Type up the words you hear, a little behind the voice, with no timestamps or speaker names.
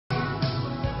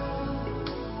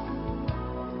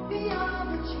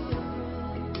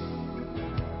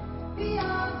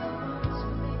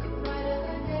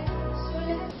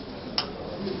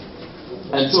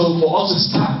And so for us to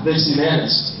start this in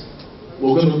earnest,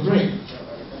 we're going to pray.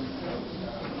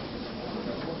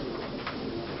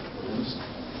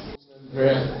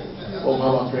 Prayer, or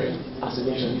our prayer as a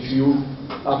nation. If you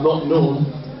have not known,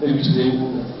 maybe today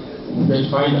we'll then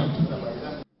find out.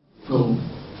 So,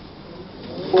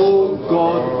 O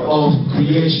God of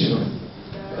creation,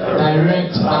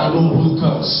 direct our noble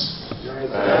cause,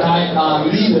 guide our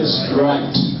leaders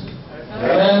right,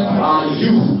 help our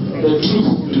youth the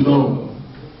truth to know,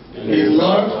 in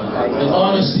love and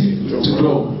honesty to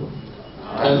grow,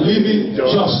 and living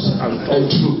just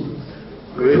and true.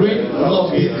 Great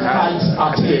lofty heights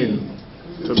attain,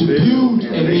 to build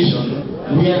a nation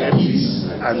where peace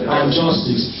and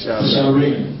justice shall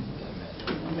reign.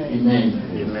 Amen.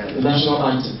 Amen. The national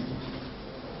anthem.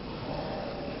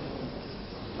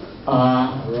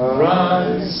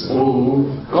 Arise, O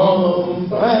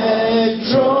compatriots,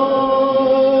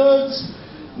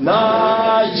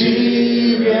 Nigeria's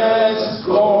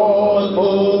God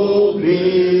obey,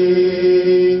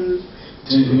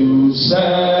 to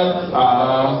serve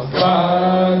our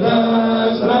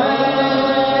Father's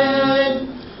land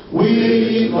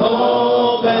with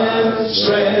love and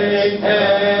strength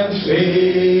and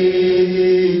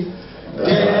faith.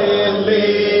 Daily,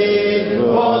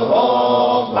 but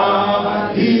of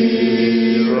our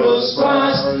heroes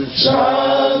past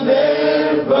shall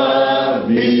never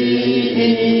be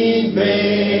in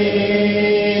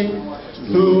vain.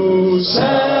 To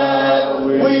serve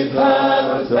with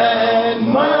heart and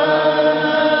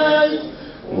mind,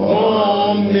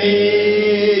 one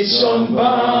nation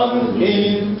bound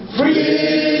in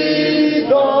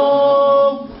freedom,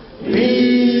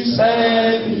 peace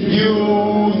and unity.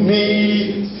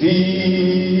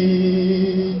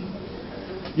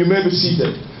 You may be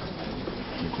seated.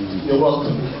 You're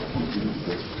welcome.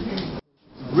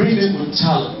 Reading with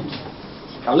talent.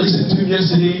 I listened to him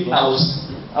yesterday. I was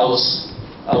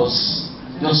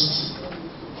just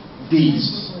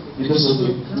dazed because of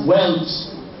the wealth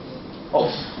of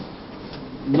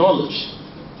knowledge.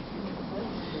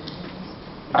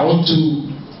 I want to,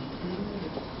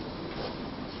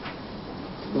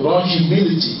 with all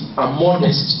humility and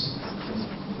modesty,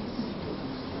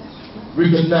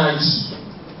 recognize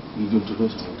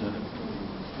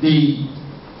the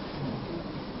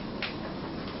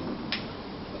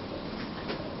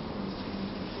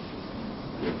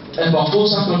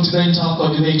Ebafosa Continental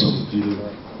Coordinator.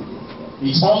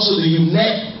 He's also the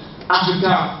UNEP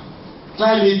Africa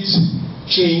Climate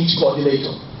Change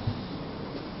Coordinator,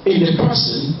 in the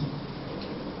person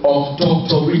of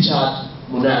Dr. Richard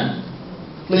Munan.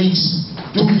 Please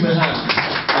do give a hand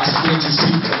as he takes his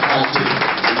seat at our table.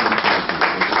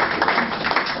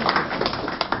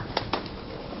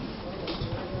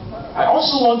 I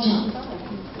also want to.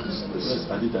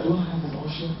 I did that. Do I have an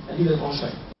usher? I did an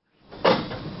usher.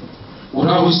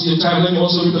 Without wasting your time, let me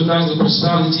also recognize the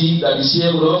personality that is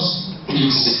here with us.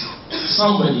 Is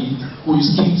somebody who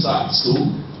is king size. So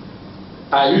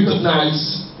I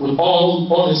recognize, with all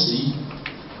honesty,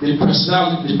 the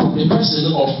personality, the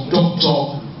person of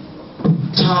Dr.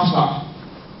 Tafa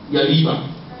Yariba.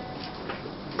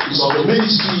 He's of the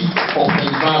Ministry of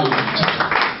Environment,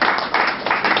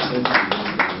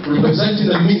 representing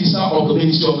the Minister of the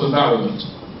Ministry of Environment.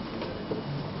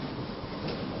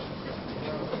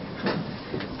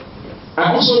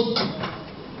 I also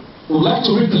would like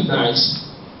to recognize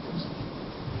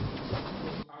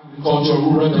agriculture,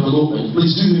 rural development.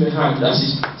 Please do give me a hand as he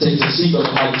takes a seat on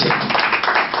the high table.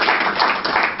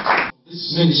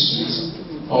 This ministry,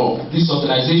 or this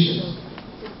organization,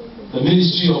 the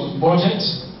Ministry of Budget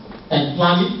and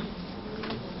Planning.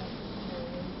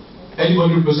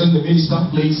 Anybody represent the minister,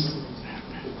 please?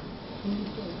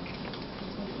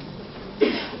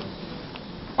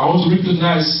 I want to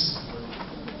recognize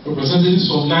representatives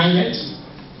from NIMET,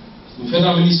 the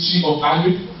Federal Ministry of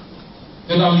Agri,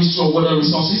 Federal Ministry of Water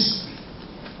Resources,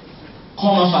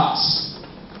 Affairs.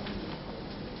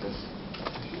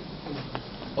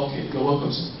 Okay, you're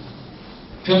welcome, sir.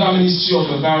 Federal Ministry of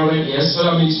Environment, yes.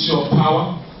 Federal Ministry of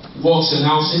Power, Works and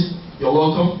Housing, you're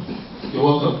welcome. You're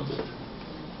welcome.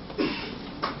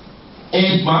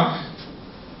 EDMAC,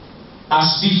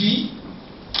 ASPIFI,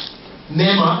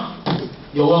 NEMA,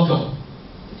 you're welcome.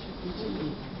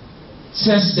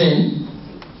 Sesten,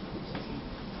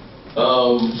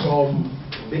 from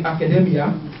the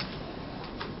academia,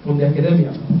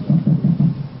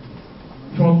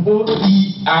 from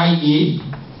OEIA,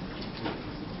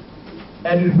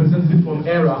 and representative from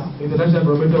ERA, International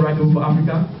Environmental Right for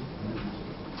Africa.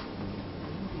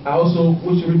 I also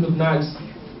wish to recognize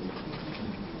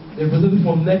the representative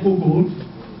from NECO Gold,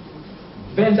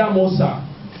 Venda Mosa,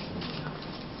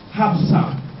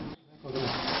 HAPSA,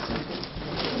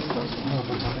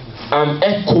 and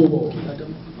ECO.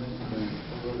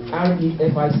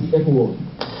 REFIC ECO.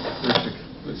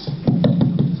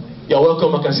 You're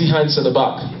welcome. I can see hands at the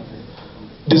back.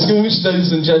 Distinguished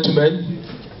ladies and gentlemen,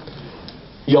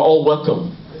 you're all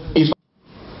welcome.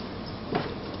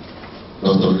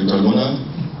 Dr. Richard Mona,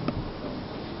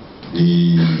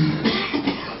 the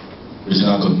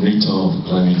Regional Coordinator of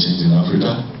Climate Change in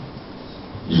Africa,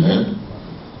 UNEP.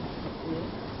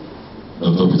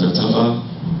 Dr. Peter Tafa,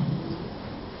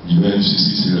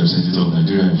 UNFCCC representative of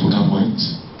Nigeria in Focal Point,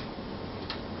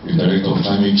 the Director of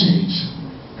Climate Change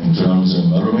and Environment and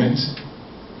Environment,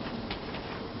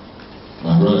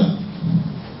 my brother,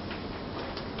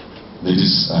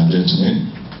 ladies and gentlemen,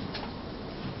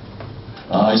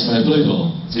 it's my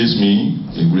pleasure, it gives me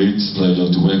a great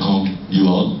pleasure to welcome you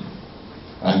all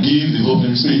and give the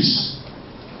opening speech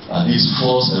at this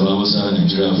first Ebafosa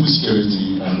Nigeria Food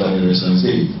Security and Climate Resilience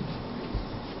Day.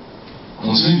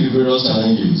 Concerning the various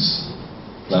challenges,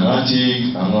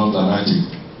 climatic and non-climatic,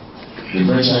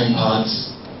 differential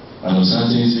impacts and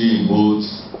uncertainty in both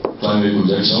climate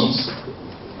projections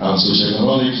and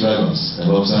socio-economic drivers,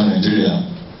 Ebafosa Nigeria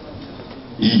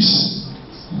is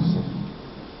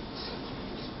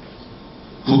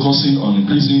focusing on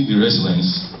increasing the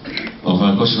resilience of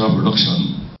agricultural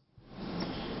production.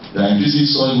 There are increasing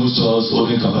soil moisture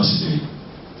holding capacity,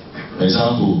 for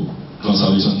example,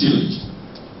 conservation tillage,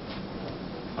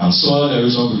 and soil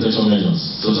erosion protection measures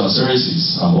such as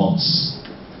terraces and bonds.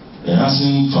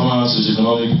 Enhancing farmer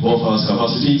socio-economic buffers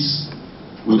capacities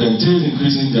will entail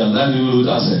increasing their livelihood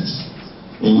assets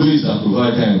in ways that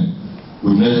provide them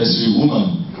with necessary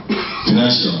human,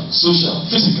 financial, social,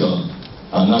 physical,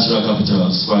 and natural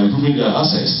capitals by improving their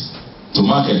access to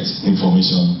market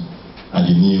information and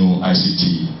the new ICT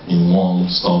in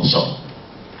one-stop shop.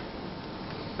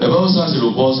 Ebafosa has a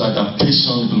robust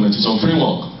adaptation implementation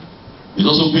framework. It's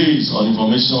also based on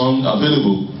information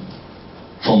available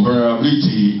from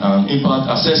vulnerability and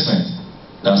impact assessment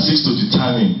that seeks to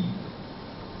determine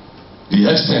the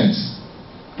extent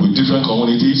with different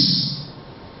communities,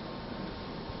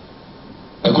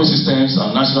 ecosystems,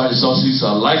 and natural resources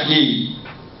are likely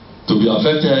to be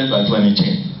affected by climate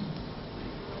change.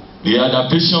 The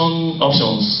adaptation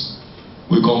options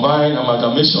will combine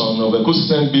amalgamation of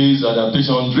ecosystem-based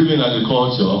adaptation-driven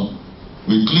agriculture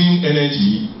with clean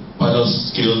energy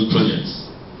pilot-scale projects.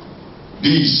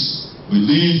 This will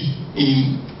lead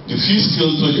in the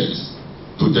field-scale projects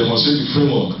to demonstrate the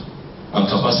framework and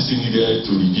capacity needed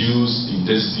to reduce the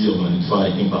intensity of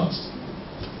identified impacts.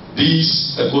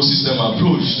 This ecosystem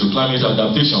approach to climate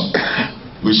adaptation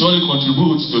will surely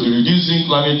contribute to the reducing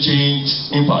climate change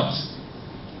impact,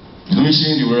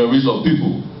 diminishing the vulnerability of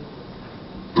people,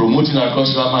 promoting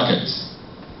agricultural markets,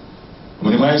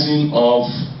 minimizing of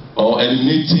or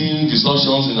eliminating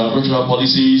distortions in agricultural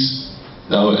policies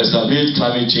that will exacerbate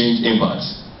climate change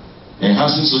impacts,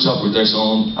 enhancing social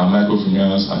protection and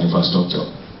microfinance and infrastructure.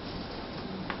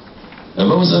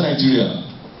 Ebafosa Nigeria,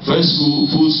 first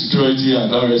food security and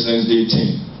climate resilience day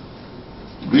team,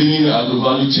 greening the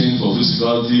agro-value chain for food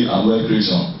security and wealth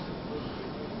creation,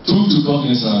 took to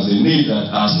cognizance the need that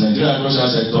as the Nigerian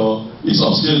agricultural sector is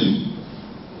upscaling,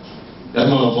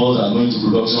 every one of us are going to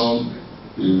production.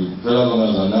 The federal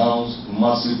government has announced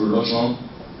massive production.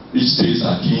 Each states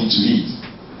are keen to it.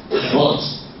 But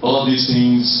all these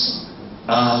things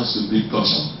are to be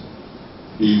caution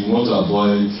if we want to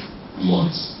avoid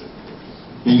what?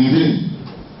 In vain,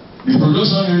 the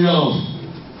production area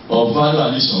of value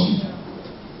addition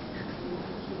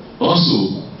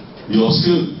also be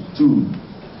upscaled too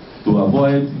to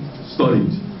avoid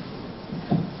storage,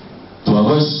 to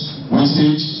avoid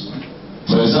wastage.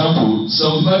 For example,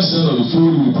 75% of the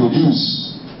food we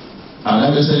produce and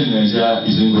harvested in Nigeria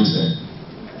is being wasted.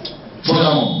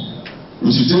 Furthermore,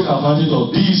 we should take advantage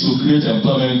of this to create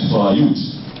employment for our youth,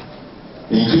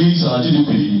 increase our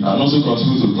GDP, and also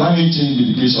contribute to climate change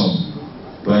mitigation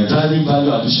by driving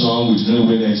value addition with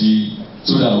renewable energy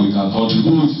so that we can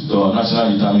contribute to our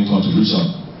national determined contribution.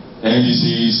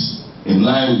 NDCs in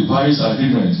line with the Paris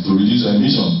Agreement to reduce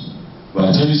emissions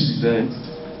by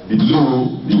 20% below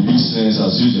the business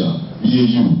as usual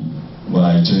BAU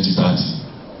by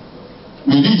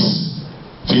 2030. With this,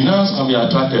 finance can be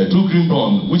attracted through green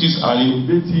bond, which is an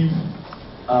innovative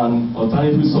and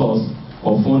alternative source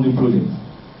of funding projects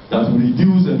that will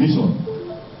reduce emissions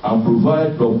and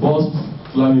provide robust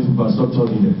climate infrastructure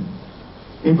needed.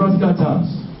 In practical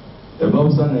terms,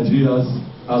 Ebafosa Nigeria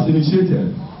has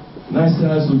initiated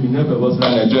NICEA's Ebafosa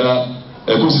Nigeria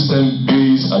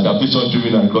ecosystem-based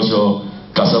adaptation-driven agriculture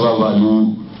cassava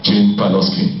value chain pilot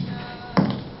scheme.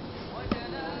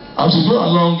 As we go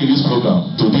along in this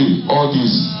program today, all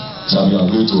these shall be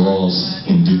unveiled to us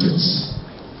in details.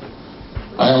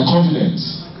 I am confident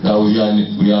that we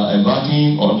are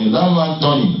embarking on a landmark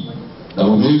journey that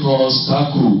will make us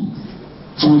tackle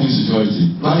food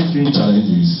insecurity, life-changing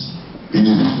challenges in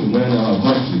the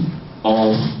country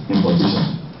of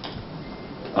importation.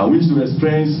 I wish to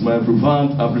express my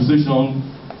profound appreciation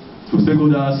to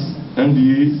stakeholders,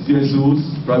 MDAs, CSOs,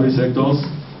 private sectors,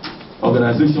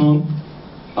 organizations,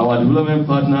 our development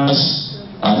partners,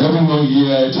 and everyone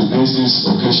here to grace this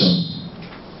occasion,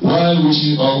 while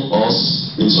wishing all us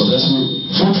a successful,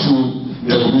 fruitful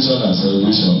celebration and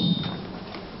celebration.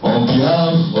 On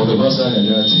behalf of the Ebafosa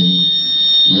Nigeria team,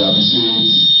 we appreciate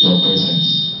your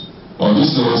presence. On this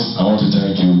note, I want to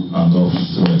thank you and God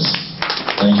bless.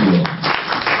 Thank you all.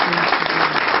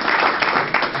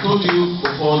 I told you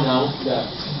before now that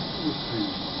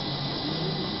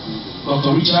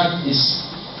Dr. Richard is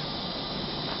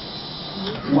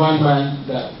one man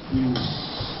that you,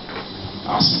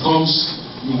 as it comes,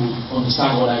 you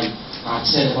understand what I had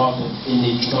said about him in the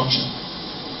introduction.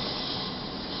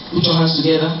 Put your hands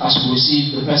together as we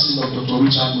receive the person of Dr.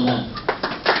 Richard Mulan.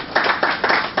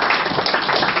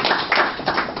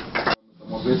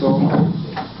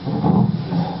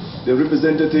 The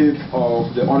representative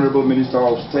of the Honorable Minister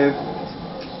of State,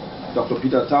 Dr.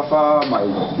 Peter Tafa, my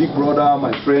big brother,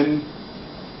 my friend,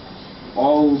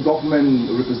 all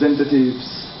government representatives,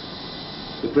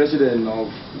 the president of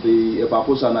the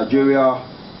Ebafosa Nigeria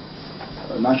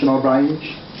National Branch,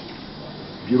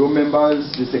 bureau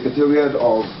members, the secretariat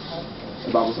of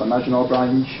Ebafosa National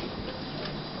Branch,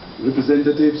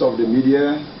 representatives of the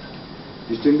media,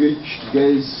 distinguished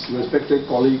guests, respected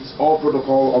colleagues, all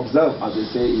protocol observed, as they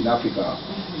say in Africa.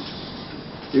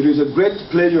 It is a great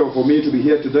pleasure for me to be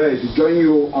here today to join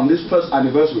you on this first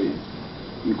anniversary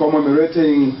in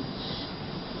commemorating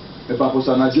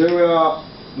Ebafosa Nigeria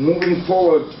moving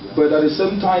forward, but at the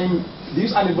same time,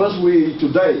 this anniversary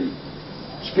today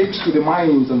speaks to the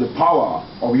minds and the power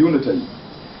of unity.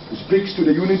 It speaks to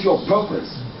the unity of purpose.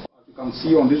 As you can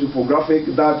see on this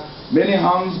infographic, that many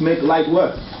hands make light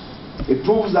work. It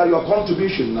proves that your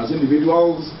contribution as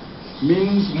individuals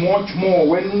means much more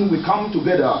when we come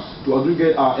together to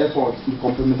aggregate our efforts in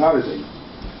complementarity.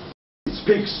 It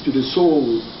speaks to the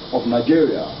soul of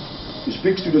Nigeria. It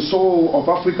speaks to the soul of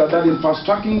Africa, that in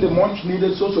fast-tracking the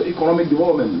much-needed socio-economic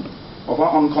development of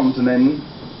our own continent,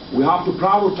 we have to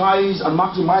prioritize and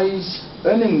maximize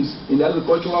earnings in the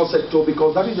agricultural sector,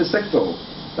 because that is the sector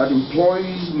that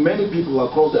employs many people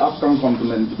across the African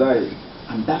continent today.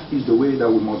 And that is the way that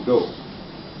we must go.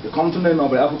 The continent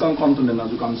of the African continent,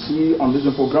 as you can see on this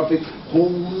infographic,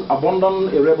 holds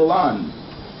abundant arable land.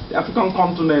 The African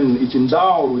continent is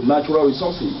endowed with natural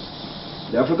resources.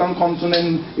 The African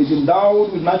continent is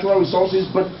endowed with natural resources,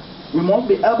 but we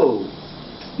must be able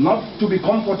not to be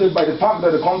comforted by the fact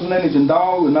that the continent is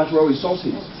endowed with natural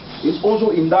resources. It's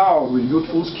also endowed with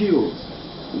youthful skills.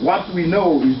 What we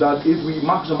know is that if we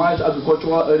maximize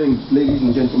agricultural earnings, ladies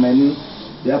and gentlemen,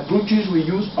 the approaches we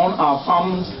use on our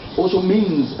farms also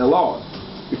means a lot,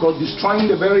 because destroying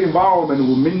the very environment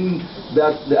will mean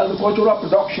that the agricultural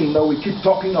production that we keep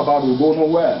talking about will go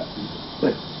nowhere.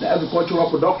 But the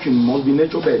agricultural production must be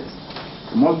nature-based.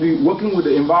 It must be working with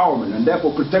the environment, and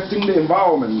therefore protecting the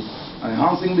environment and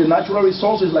enhancing the natural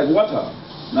resources like water,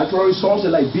 natural resources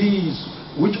like bees,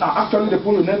 which are actually the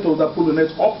pollinators that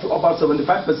pollinate up to about 75%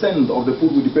 of the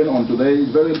food we depend on today, is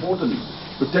very important.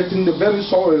 Protecting the very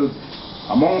soil,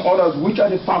 among others, which are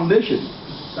the foundation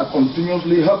that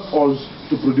continuously help us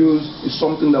to produce, is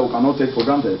something that we cannot take for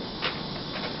granted.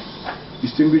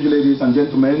 Distinguished ladies and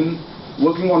gentlemen,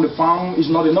 working on the farm is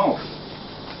not enough.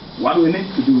 What we need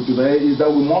to do today is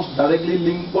that we must directly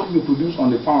link what we produce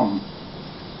on the farm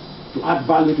to add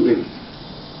value to it.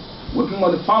 Working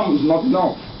on the farm is not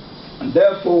enough. And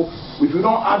therefore, if we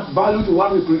don't add value to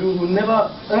what we produce, we'll never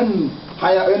earn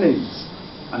higher earnings.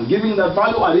 And given that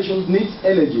value addition needs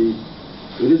energy,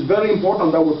 it is very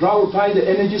important that we prioritize the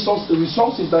energy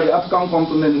resources that the African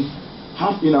continent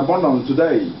have in abundance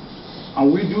today. And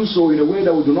we do so in a way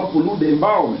that we do not pollute the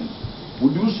environment.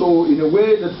 We do so in a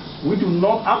way that we do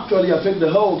not actually affect the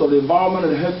health of the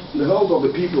environment and the health of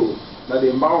the people that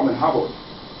the environment harbors.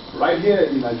 Right here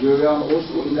in Nigeria and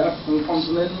also in the African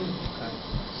continent,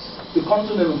 the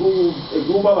continent holds a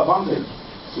global advantage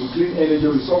in clean energy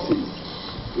resources.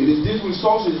 It is these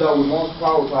resources that we must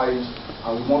prioritize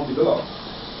and we must develop.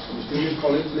 Distinguished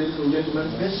colleagues, ladies and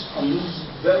gentlemen, based on these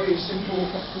very simple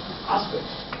aspects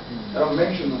that I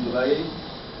mentioned today,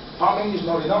 farming is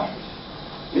not enough.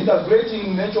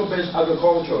 Integrating nature-based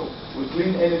agriculture with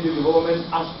clean energy development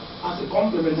as a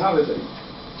complementarity,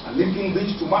 and linking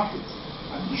these to markets,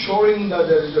 and ensuring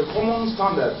that there is a common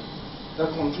standard that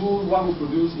controls what we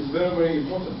produce is very, very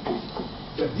important.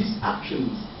 But these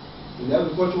actions in the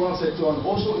agricultural sector and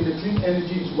also in the clean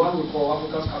energy is what we call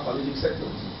Africa's catalytic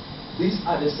sectors. These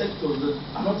are the sectors that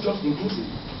are not just inclusive,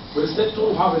 but the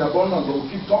sector we have in abundance, but we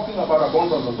keep talking about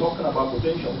abundance and talking about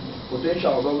potential.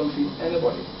 Potential doesn't feed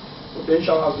anybody.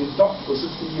 Potential has been talked for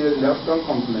 60 years in the African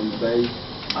continent today,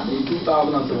 and in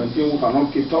 2017 we cannot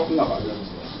keep talking about it.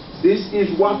 This is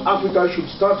what Africa should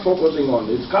start focusing on,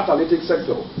 its catalytic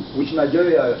sector, which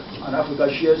Nigeria and Africa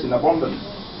shares in abundance.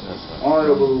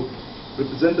 Honorable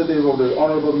Representative of the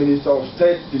Honorable Minister of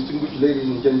State, distinguished ladies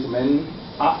and gentlemen,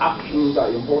 our actions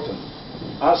are important,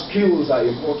 our skills are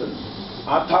important,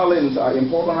 our talents are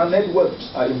important, our networks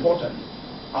are important,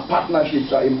 our partnerships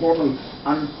are important,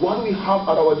 and what we have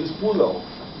at our disposal,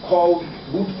 called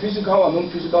good physical and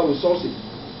non-physical resources,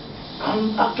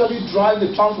 can actually drive the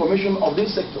transformation of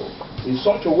this sector in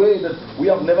such a way that we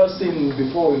have never seen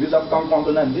before in this African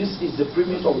continent. This is the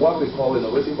premise of what we call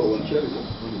innovative volunteerism.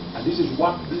 And this is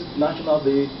what this National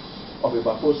Day of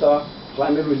Ebafosa,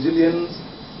 climate resilience,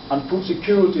 and food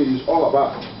security is all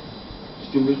about.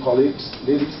 Distinguished colleagues,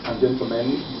 ladies and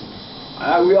gentlemen,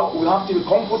 we have to be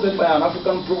comforted by an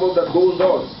African proverb that goes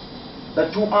thus,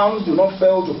 that two arms do not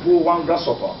fail to pull one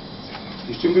grasshopper.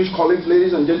 Distinguished colleagues,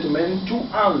 ladies and gentlemen, two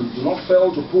arms do not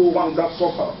fail to pull one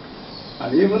grasshopper.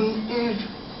 And even if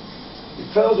it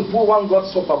fails to pull one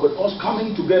grasshopper, but us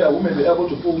coming together, we may be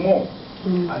able to pull more.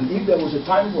 And if there was a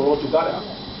time for us to gather,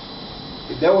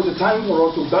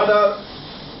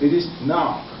 it is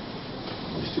now.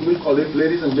 Distinguished colleagues,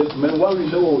 ladies and gentlemen, what we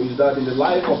know is that in the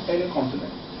life of any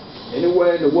continent,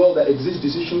 anywhere in the world there exist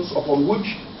decisions upon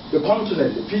which the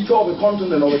continent, the future of a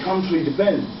continent or a country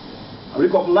depends. And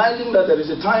recognizing that there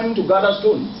is a time to gather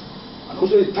stones and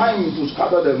also a time to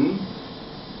scatter them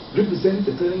represent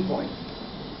the turning point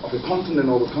of a continent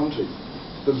or a country.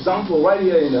 For example, right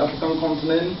here in the African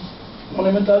continent,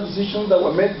 monumental decisions that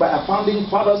were made by our founding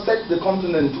fathers set the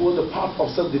continent towards the path of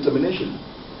self-determination.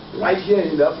 Right here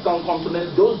in the African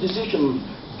continent, those decisions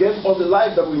gave us the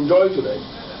life that we enjoy today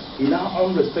in our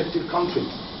own respective countries.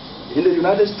 In the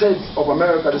United States of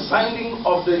America, the signing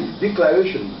of the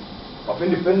Declaration of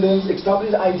Independence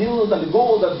established the ideals and the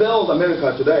goals that build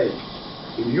America today.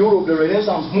 In Europe, the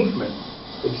Renaissance movement,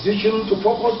 the decision to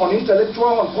focus on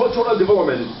intellectual and cultural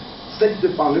development, set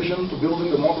the foundation to building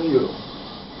the modern Europe.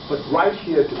 But right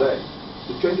here today,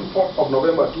 the 24th of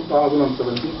November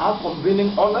 2017, are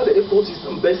convening under the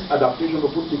Ecosystem-Based Adaptation for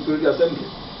Food Security Assembly,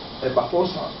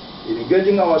 Ebafosa, in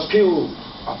engaging our skills,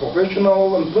 our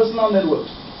professional and personal networks,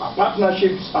 our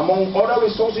partnerships, among other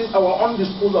resources at our own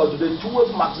disposal today, towards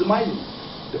maximizing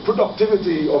the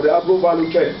productivity of the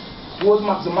agro-value chain, towards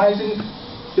maximizing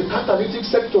the catalytic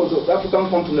sectors of the African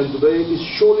continent today, is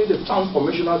surely the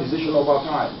transformational decision of our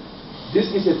time. This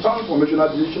is a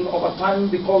transformational decision of our time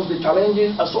because the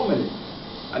challenges are so many.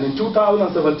 And in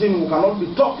 2017, we cannot be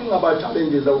talking about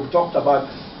challenges that we talked about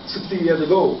 60 years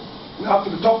ago. We have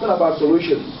to be talking about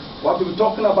solutions. We have to be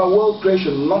talking about wealth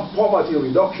creation, not poverty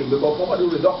reduction, because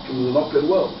poverty reduction will not play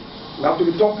well. We have to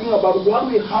be talking about what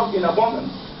we have in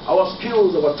abundance, our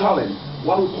skills, our talent,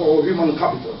 what we call human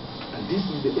capital. And this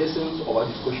is the essence of our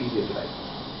discussion here today.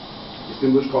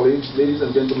 Distinguished colleagues, ladies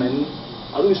and gentlemen,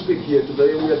 as we speak here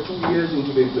today, we are 2 years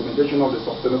into the implementation of the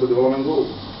Sustainable Development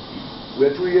Goals. We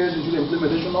are 2 years into the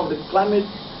implementation of the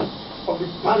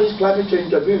Paris Climate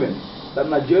Change Agreement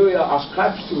that Nigeria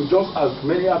ascribes to, just as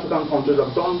many African countries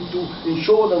have done, to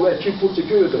ensure that we achieve food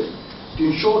security, to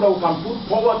ensure that we can put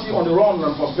poverty on the run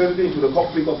and prosperity into the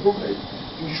cockpit of progress,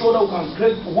 to ensure that we can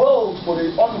create wealth for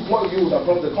the unemployed youth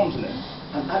across the continent,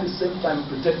 and at the same time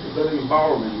protect the very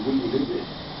environment in which we live in.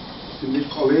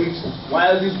 Distinguished colleagues,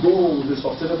 while these goals, the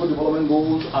Sustainable Development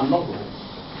Goals, are noble,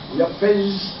 we are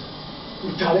faced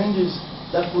with challenges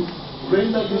that could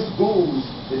render these goals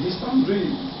a distant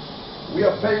dream. We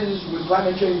are faced with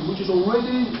climate change, which is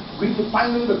already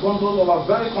redefining the contours of our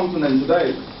very continent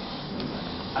today,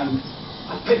 and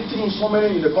affecting so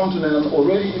many in the continent, and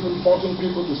already even forcing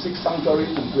people to seek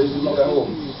sanctuary in places not their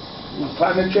home.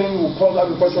 Climate change will cause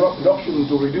agricultural production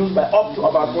to reduce by up to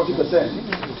about 40%.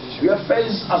 We are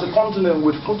faced as a continent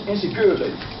with food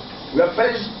insecurity. We are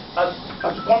faced as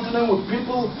a continent with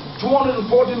people, 240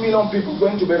 million people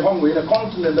going to bed hungry in a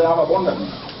continent that have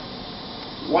abundance.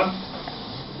 What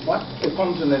a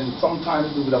continent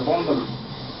sometimes with abundance,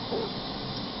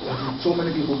 with so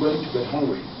many people going to bed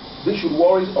hungry. This should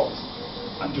worry us.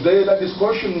 And today that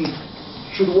discussion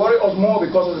should worry us more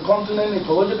because as a continent,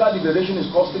 ecological degradation is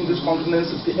costing this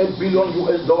continent $68 billion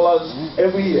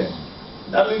every year.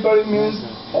 That literally means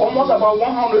almost about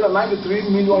 $193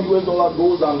 million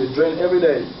goes down the drain every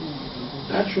day.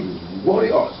 That should worry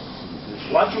us.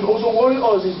 What should also worry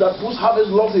us is that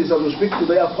post-harvest losses, as we speak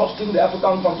today, are costing the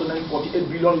African continent $48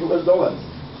 billion.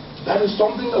 That is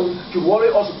something that should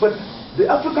worry us. But the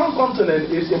African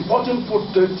continent is importing for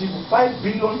 $35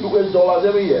 billion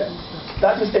every year.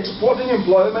 That is exporting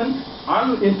employment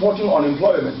and importing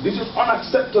unemployment. This is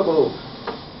unacceptable.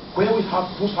 When we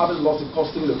have post-harvest losses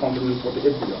costing the continent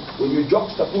 $48 billion, when you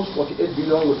juxtapose $48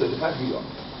 billion with $35 billion,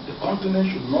 the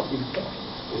continent should not import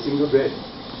a single bread.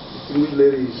 Distinguished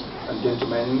ladies and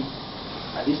gentlemen,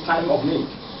 at this time of need,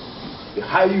 the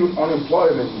high youth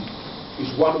unemployment is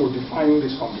what will define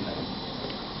this continent.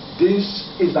 This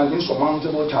is an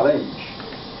insurmountable challenge.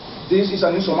 This is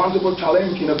an insurmountable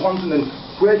challenge in a continent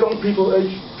where young people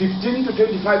aged 15 to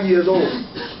 25 years old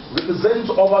represent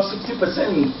over 60%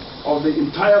 of the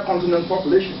entire continent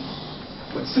population.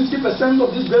 But 60%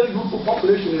 of this very youthful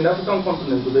population in the African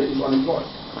continent today is unemployed.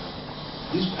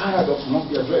 This paradox must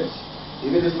be addressed.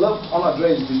 If it is left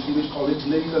unaddressed, distinguished colleagues,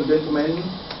 ladies and gentlemen,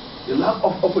 the lack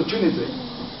of opportunity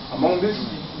among these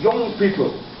young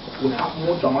people will have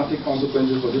more dramatic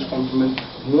consequences for this continent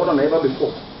more than ever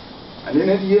before. And in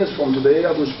 8 years from today,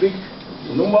 as we speak,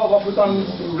 the number of Africans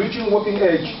reaching working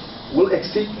age will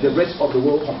exceed the rest of the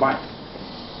world combined.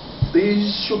 This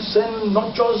should send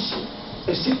not just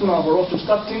a signal for us to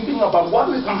start thinking about what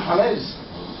we can harness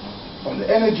from the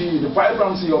energy, the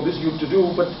vibrancy of this youth to do,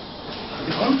 but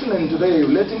the continent today,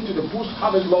 relating to the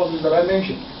post-harvest losses that I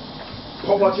mentioned,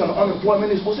 poverty and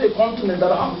unemployment, is also a continent that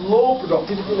has low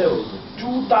productivity levels,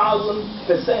 2,000%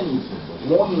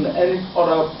 more than any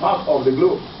other part of the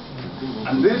globe.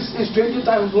 And this is 20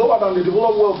 times lower than the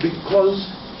developed world because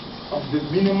of the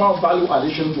minimal value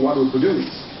addition to what we produce.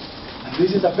 And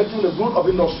this is affecting the growth of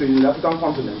industry in the African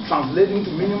continent, translating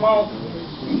to minimal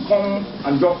income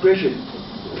and job creation.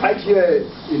 Right here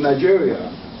in Nigeria,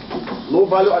 low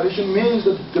value addition means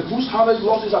that the post-harvest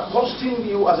losses are costing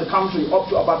you as a country up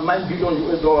to about $9 billion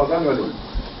annually,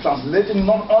 translating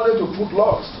not only to food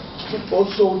loss, it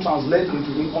also translates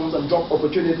into incomes and job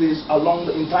opportunities along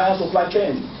the entire supply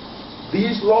chain.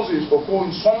 These losses occur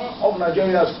in some of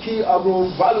Nigeria's key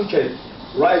agro value chain.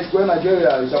 Rice, where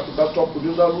Nigeria is Africa's top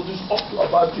producer, loses up to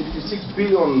about 56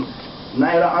 billion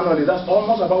naira annually. That's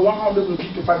almost about $155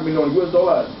 million.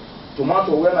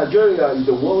 Tomato, where Nigeria is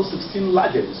the world's 16th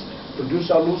largest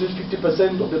producer, loses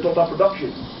 50% of the total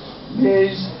production.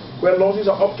 Maize, where losses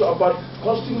are up to about,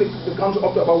 costing the country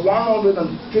up to about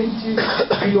 120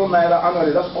 billion naira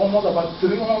annually. That's almost about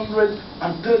 $330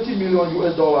 million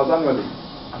annually.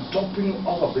 And topping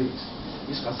all of this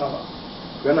is cassava,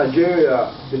 where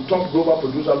Nigeria, the top global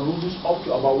producer, loses up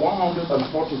to about 144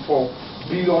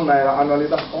 billion naira annually.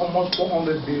 That's almost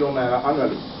 400 billion naira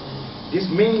annually. This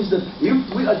means that if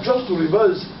we adjust to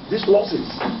reverse these losses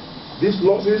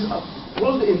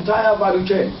across the entire value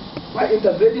chain by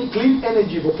integrating clean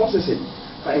energy for processing,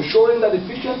 by ensuring that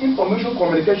efficient information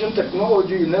communication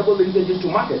technology enables linkages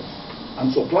to market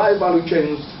and supply value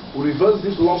chains, will reverse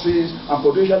these losses and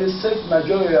potentially save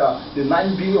Nigeria the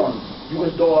 $9 billion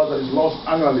that is lost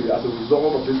annually as a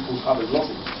result of these post-harvest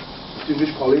losses.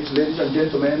 Distinguished colleagues, ladies and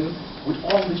gentlemen, with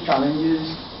all these challenges,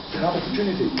 there are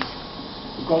opportunities.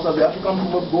 Because as the African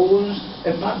proverb goes,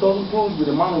 a path doesn't close with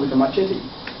a man with a machete.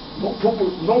 No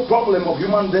problem of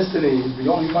human destiny is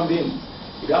beyond human beings.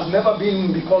 It has never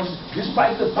been, because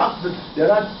despite the fact that there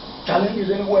are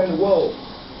challenges anywhere in the world,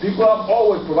 people have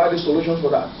always provided solutions for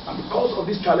that. And because of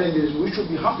these challenges, we should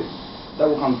be happy that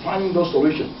we can find those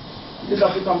solutions. This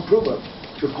African proverb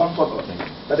should comfort us,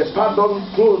 that a path doesn't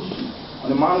close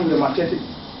on a man with a machete.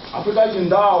 Africa is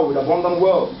endowed with abundant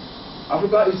wealth.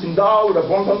 Africa is endowed with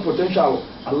abundant potential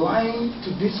aligned to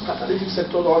these catalytic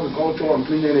sectors of agriculture and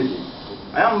clean energy.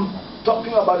 I am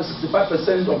talking about the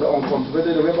 65% of the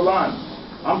uncultivated arable land.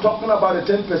 I'm talking about the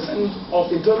 10%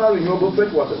 of internal renewable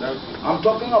freshwater. I'm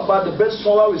talking about the best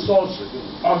solar resource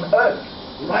on earth,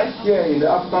 right here in the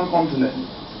African continent,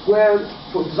 where,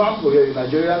 for example, here in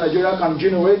Nigeria can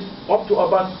generate up to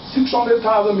about 600,000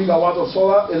 megawatts of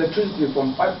solar electricity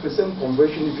from 5%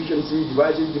 conversion efficiency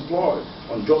devices deployed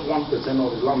on just 1%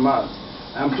 of the land mass.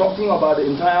 I'm talking about the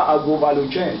entire agro value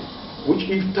chain, which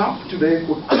if tapped today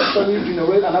could actually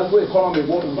generate an agro economy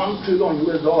worth $1 trillion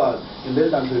in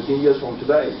less than 13 years from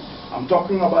today. I'm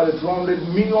talking about a 300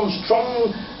 million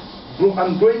strong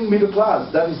and growing middle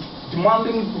class that is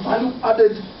demanding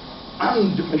value-added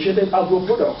and differentiated agro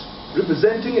products,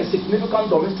 representing a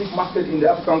significant domestic market in the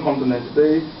African continent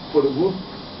today for the group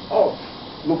of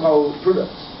local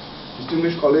products.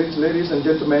 Distinguished colleagues, ladies and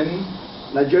gentlemen,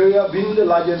 Nigeria, being the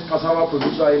largest cassava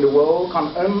producer in the world,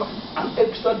 can earn an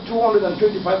extra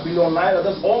 225 billion naira,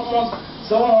 that's almost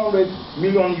 $700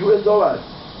 million,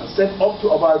 and set up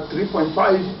to about 3.5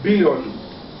 billion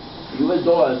US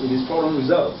dollars in its foreign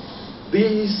reserve.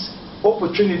 These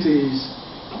opportunities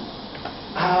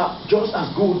are just as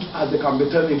good as they can be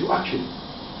turned into action.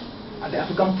 And the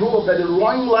African proverb that the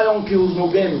roaring lion kills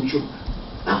no game should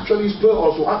actually spur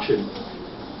us to action.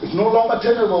 It's no longer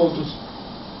tenable to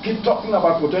keep talking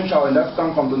about potential in the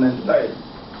African continent today.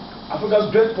 Africa's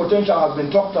great potential has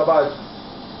been talked about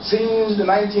since the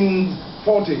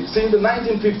 1940s, since the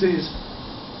 1950s.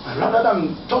 And rather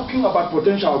than talking about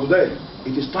potential today,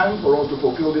 it is time for us to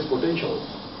fulfill this potential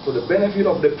for the benefit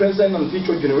of the present and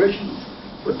future generations.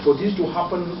 But for this to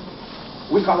happen,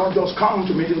 we cannot just come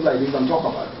to meetings like this and talk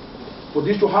about it. For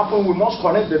this to happen, we must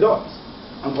connect the dots.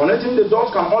 And connecting the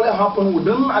dots can only happen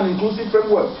within an inclusive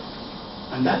framework.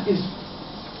 And that is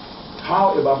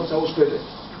how Ebafosa was created.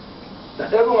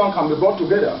 That everyone can be brought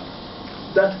together.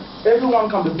 That everyone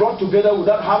can be brought together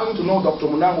without having to know Dr.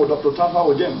 Munang or Dr. Tafa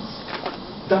or James.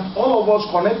 That all of us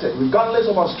connected, regardless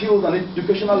of our skills and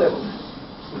educational level,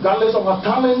 regardless of our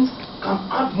talent, can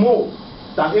add more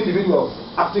than individuals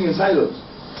acting in silos.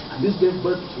 And this gave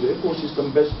birth to the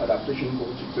ecosystem-based adaptation for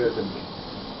Security Assembly,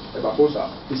 Ebafosa,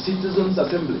 the Citizens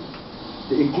Assembly,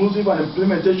 the inclusive and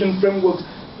implementation framework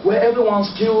where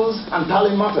everyone's skills and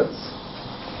talent matters.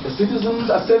 The Citizens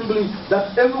Assembly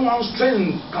that everyone's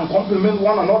strength can complement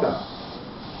one another,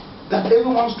 that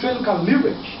everyone's strength can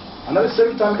leverage, and at the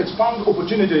same time expand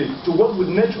opportunity to work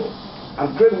with nature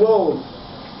and create world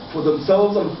for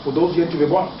themselves and for those yet to be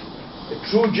born. The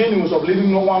true genius of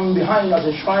leaving no one behind as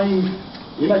enshrined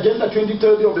in Agenda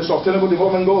 2030 of the Sustainable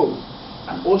Development Goals,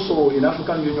 and also in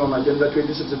African Union Agenda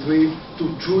 2063 to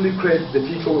truly create the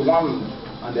future we want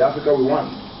and the Africa we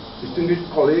want. Distinguished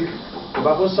colleague,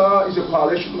 Ebafosa is a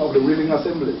coalition of the willing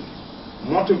assembly,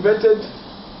 motivated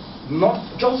not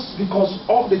just because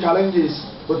of the challenges,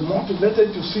 but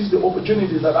motivated to seize the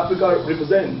opportunities that Africa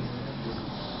represents,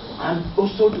 and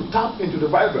also to tap into the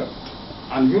vibrant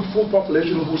and youthful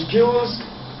population whose skills,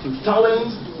 whose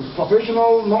talents, whose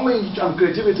professional knowledge and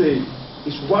creativity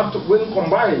is what, when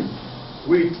combined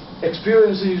with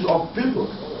experiences of people,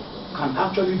 can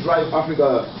actually drive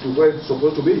Africa to where it's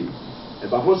supposed to be.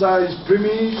 Ebafosa is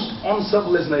premised on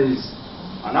selflessness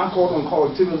and anchored on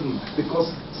collectivism,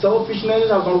 because selfishness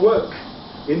has not worked,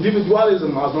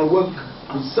 individualism has not worked,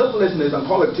 and selflessness and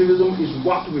collectivism is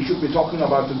what we should be talking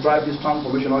about to drive this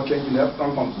transformational change in the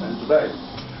African continent today.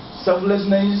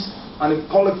 Selflessness and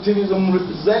collectivism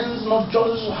represents not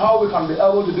just how we can be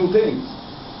able to do things,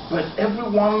 but every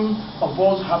one of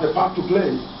us have a part to play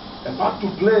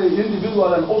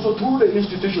individual and also through the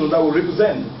institutions that we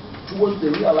represent towards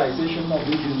the realization of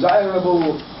the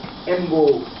desirable end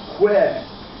goal, where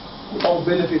we all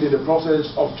benefit in the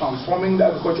process of transforming the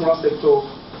agricultural sector,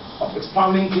 of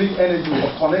expanding clean energy,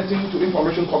 of connecting to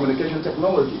information communication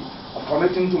technology, of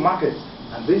connecting to markets.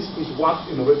 And this is what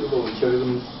innovative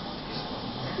volunteerism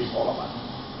is all about.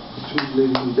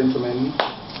 Ladies and gentlemen,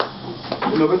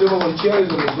 innovative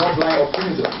volunteerism is not blind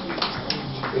optimism.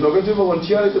 Innovative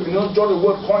volunteerism is not just a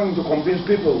word coined to convince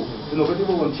people. Innovative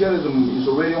volunteerism is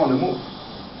already on the move.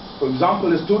 For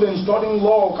example, a student studying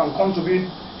law can contribute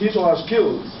his or her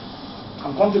skills, or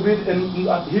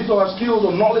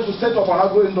knowledge to set up an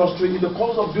agro industry. In the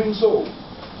course of doing so,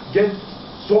 get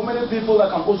so many people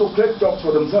that can also create jobs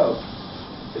for themselves.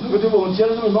 Innovative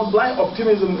volunteerism is not blind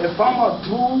optimism. A farmer,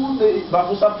 through the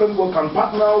Ebafosa framework, can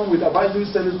partner with advisory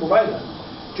service providers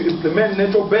to implement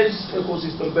nature-based,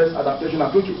 ecosystem-based adaptation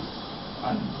approaches.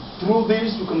 And through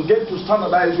this, you can get to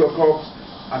standardize your crops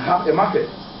and have a market.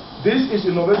 This is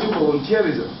innovative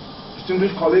volunteerism.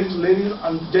 Distinguished colleagues, ladies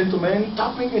and gentlemen,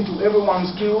 tapping into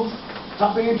everyone's skills,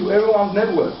 tapping into everyone's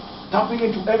network, tapping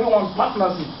into everyone's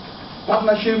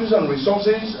partnerships and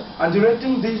resources, and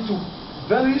directing these to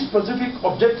very specific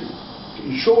objectives to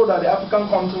ensure that the African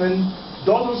continent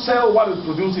doesn't sell what we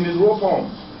produce in its raw form,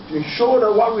 to ensure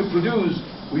that what we produce,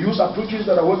 we use approaches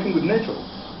that are working with nature,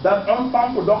 that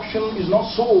on-farm production is not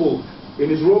sold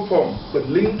in its raw form, but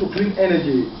linked to clean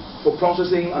energy for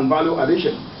processing and value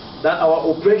addition, that our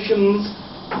operations,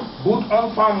 both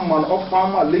on-farm and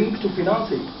off-farm, are linked to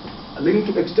financing, are linked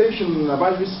to extension,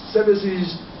 advisory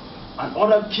services, and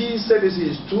other key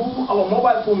services through our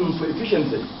mobile phones for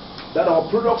efficiency, that our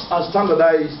products are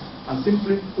standardized, and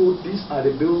simply put, these are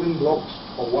the building blocks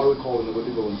of what we call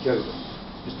innovative volunteerism.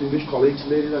 Distinguished colleagues,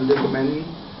 ladies and gentlemen,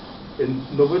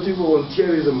 innovative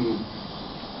volunteerism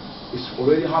is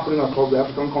already happening across the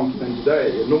African continent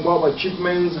today. A number of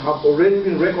achievements have already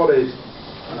been recorded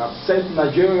and have set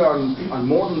Nigeria and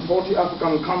more than 40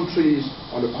 African countries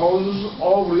on the course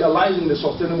of realizing the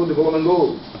Sustainable Development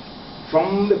Goals.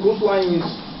 From the coastlines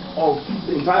of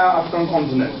the entire African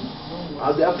continent,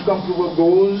 as the African proverb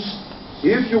goes,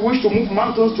 if you wish to move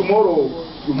mountains tomorrow,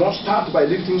 You must start by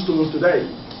lifting stones today.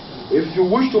 If you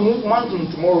wish to move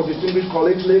mountains tomorrow, distinguished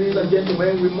colleagues, ladies and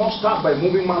gentlemen, we must start by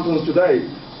moving mountains today.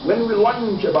 When we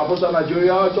launched Ebafosa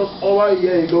Nigeria just over a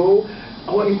year ago,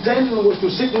 our intention was to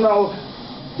signal,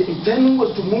 the intention was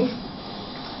to move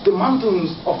the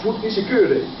mountains of food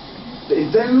insecurity. The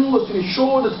intention was to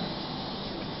ensure that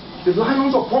the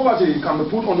lions of poverty can be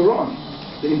put on the run.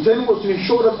 The intent was to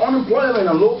ensure that unemployment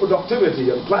and low productivity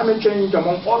and climate change,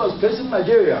 among others, facing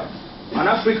Nigeria and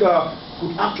Africa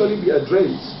could actually be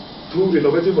addressed through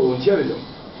innovative volunteerism.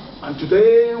 And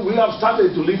today we have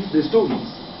started to lift the stones.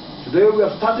 Today we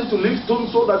have started to lift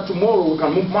stones so that tomorrow we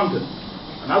can move mountains.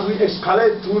 And as we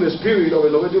escalate through the spirit of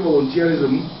innovative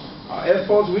volunteerism, our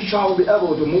efforts, we shall be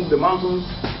able to move the mountains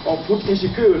of food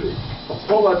insecurity, of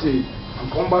poverty, and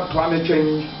combat climate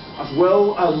change, as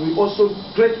well as we also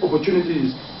create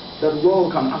opportunities that the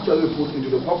world can actually put into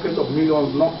the pockets of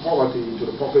millions, not poverty into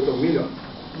the pockets of millions.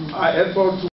 Our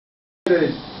efforts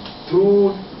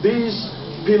through these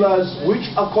pillars, which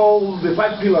are called the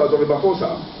 5 pillars of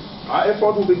Ebafosa, our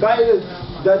effort will be guided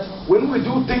that when we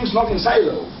do things not in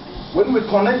silos, when we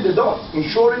connect the dots,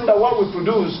 ensuring that what we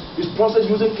produce is processed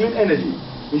using clean energy,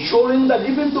 ensuring that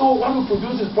even though what we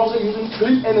produce is processed using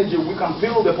clean energy, we can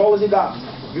fill the policy gaps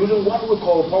using what we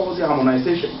call policy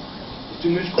harmonization.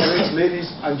 Distinguished colleagues,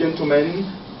 ladies and gentlemen,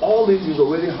 all this is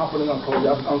already happening across the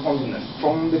African continent,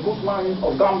 from the coastlines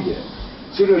of Gambia,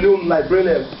 Sierra Leone,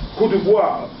 Liberia, Cote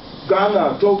d'Ivoire,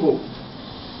 Ghana, Togo,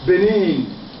 Benin,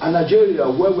 and Nigeria,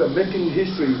 where we're making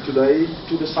history today,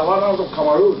 to the savannas of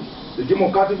Cameroon, the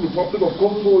Democratic Republic of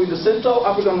Congo in the Central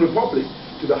African Republic,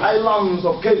 to the highlands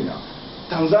of Kenya,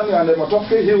 Tanzania and the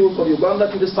Matoke Hills of Uganda,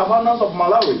 to the savannas of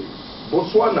Malawi,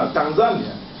 Botswana,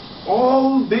 Tanzania.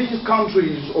 All these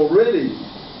countries already,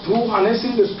 through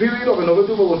harnessing the spirit of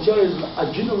innovative volunteerism, are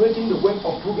generating the wave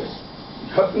of progress,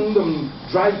 helping them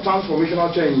drive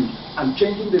transformational change and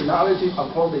changing the narrative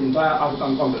across the entire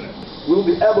African continent. We'll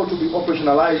be able to be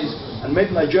operationalized and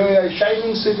make Nigeria a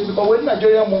shining city, because when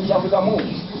Nigeria moves, Africa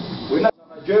moves. When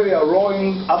Nigeria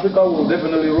roaring, Africa will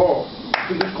definitely roar.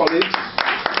 Distinguished colleagues,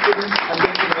 ladies and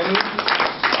gentlemen,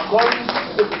 across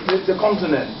the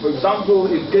continent, for example,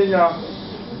 in Kenya,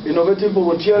 innovative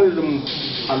volunteerism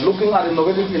and looking at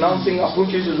innovative financing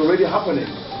approaches is already happening.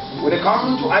 When it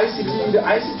comes to ICT, the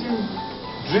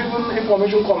ICT-driven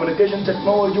information communication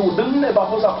technology within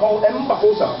Ebafosa, called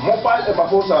Ebafosa, Mobile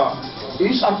Ebafosa,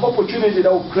 is an opportunity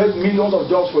that will create millions of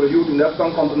jobs for the youth in the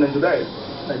African continent today.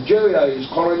 Nigeria is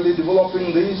currently developing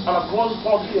this, and across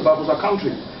 40 Ebafosa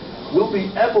countries, we'll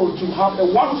be able to have a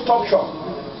one-stop shop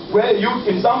where youth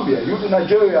in Zambia, youth in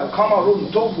Nigeria, Cameroon,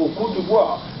 Togo, Cote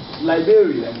d'Ivoire,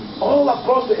 Liberia, all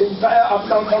across the entire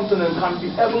African continent can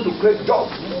be able to create jobs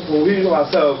for we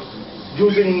ourselves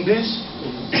using this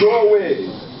doorway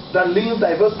that links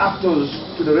diverse actors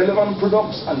to the relevant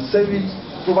products and service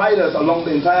providers along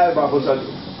the entire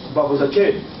Ebafosa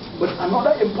chain. But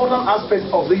another important aspect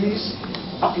of this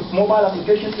mobile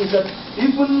application is that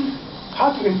even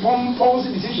how to inform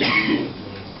policy decisions,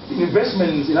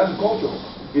 investments in agriculture,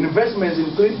 investments in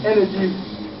clean energy,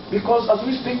 because as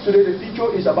we speak today, the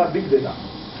future is about big data.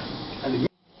 And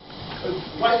a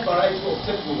wide variety of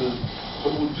stakeholders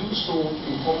that will do so to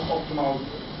inform optimal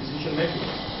decision making.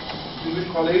 Distinguished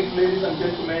colleagues, ladies and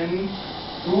gentlemen,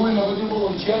 through innovative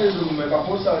volunteerism,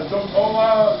 Ebafosa just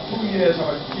over 2 years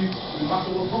have achieved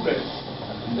remarkable progress.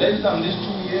 In less than these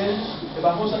 2 years,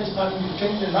 Ebafosa is starting to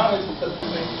change the narrative that we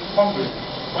make country.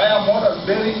 Why are mothers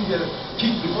burying their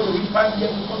kids before they reach 5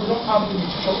 years? Because they don't have the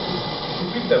nutrition to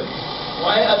feed them.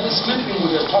 Why are they sleeping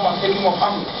with their stomach aching of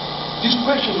hunger? This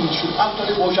question should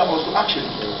actually urge us to action.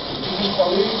 Distinguished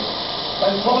colleagues,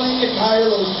 by calling a tile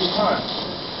on the time,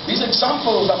 these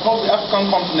examples across the African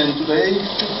continent today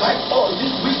should guide us,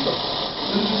 this wisdom,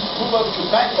 this proverb should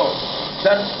guide us,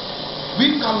 that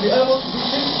we can be able to do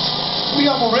things. We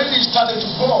have already started to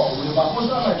grow with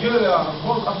Ebafosa, Nigeria, and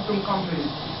across African countries.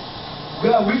 We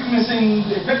are witnessing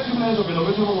the effectiveness of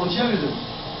innovative volunteerism.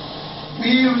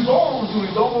 We resolve to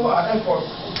redouble our efforts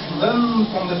to learn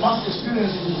from the past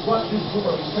experiences, what this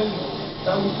program is telling us,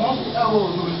 that we must be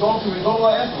able to redouble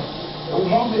our efforts. That we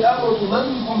must be able to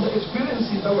learn from the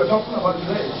experiences that we're talking about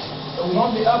today. That we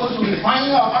must be able to refine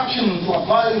our action to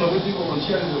apply innovative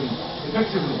volunteerism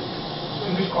effectively.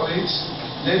 Distinguished colleagues,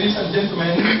 ladies and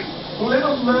gentlemen, let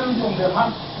us learn from the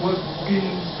hard-working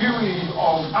spirit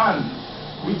of and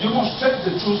we demonstrate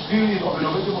the true spirit of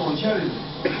innovative volunteerism.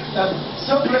 That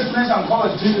selflessness and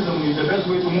collectivism is the best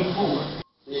way to move forward.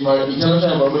 The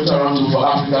International Environmental Roundtable for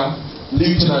Africa,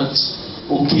 Lieutenant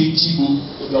Oketibu,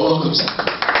 you're welcome, sir.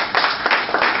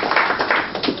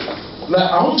 Now,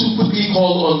 I want to quickly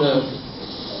call on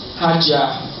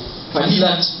Hajia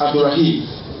Fadilat Abdurrahim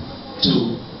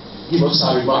to give us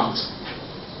a remark.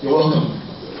 You're welcome.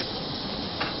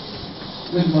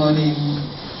 Good morning,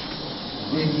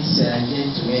 ladies and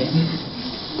gentlemen.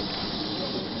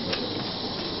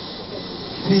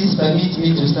 Please permit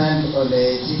me to stand on the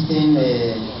existing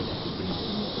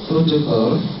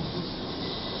protocol.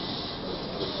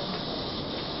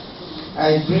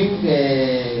 I bring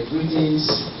greetings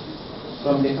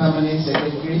from the Permanent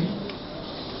Secretary,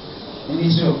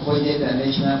 Ministry of Budget and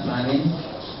National Planning,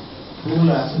 who would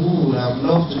have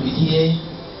loved to be here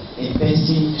in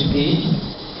person today,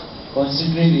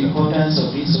 considering the importance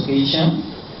of this occasion,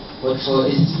 but for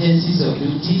exigencies of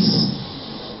duties,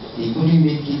 he couldn't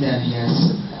make it and he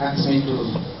has asked me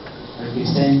to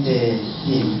represent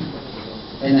him.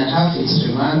 And I have his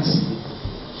remarks,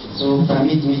 so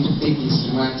permit me to take his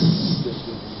remarks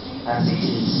as it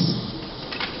is.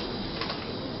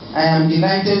 I am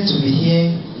delighted to be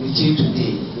here with you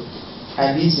today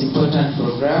at this important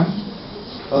program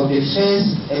of the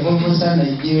first Ebafosa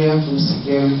Nigeria Food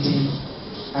Security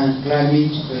and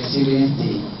Climate Resilience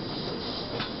Day.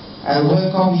 I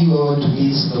welcome you all to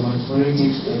this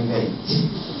commemorative event.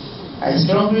 I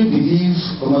strongly believe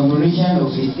commemoration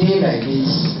of a day like this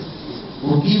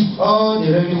will give all the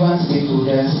relevant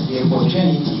stakeholders the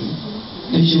opportunity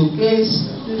to showcase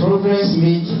progress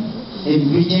made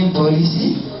in bridging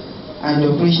policy and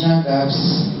operational gaps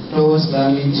towards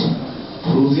climate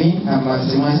proofing and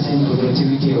maximizing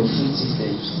productivity of food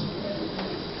systems.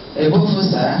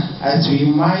 Ebafosa, as we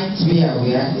might be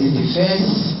aware, is the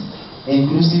first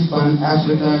inclusive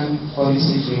Pan-African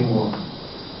policy framework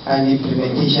and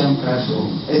implementation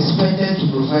platform expected to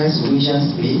provide solution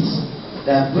space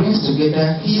that brings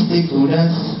together key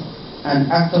stakeholders and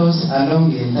actors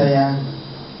along the entire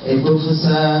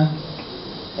Ebafosa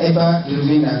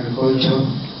EBA-driven agriculture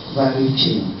value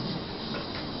chain.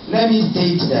 Let me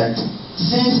state that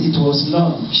since it was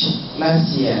launched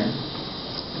last year,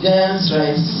 giant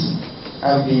strides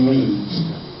have been made.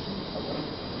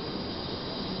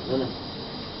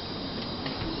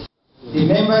 The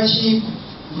membership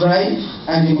drive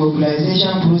and the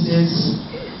mobilization process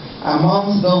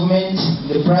amongst government,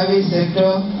 the private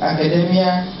sector,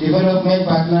 academia, development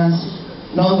partners,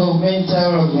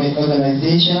 non-governmental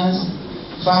organizations,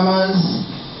 farmers,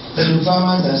 the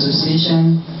Farmers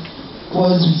Association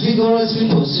was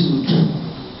vigorously pursued,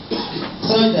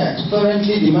 so that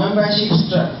currently the membership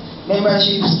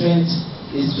strength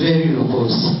is very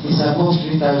robust. It's above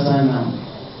 3,000 now.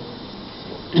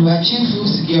 To achieve food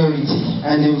security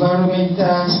and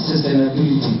environmental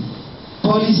sustainability,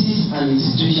 policies and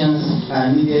institutions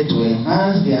are needed to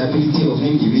enhance the ability of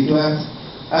individuals,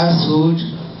 households,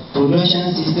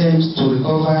 production systems to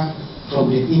recover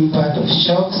from the impact of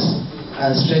shocks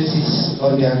and stresses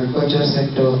on the agricultural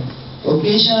sector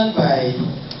occasioned by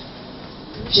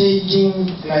changing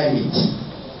climate.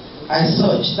 As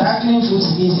such, tackling food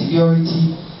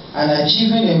insecurity and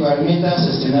achieving environmental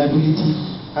sustainability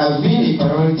have been a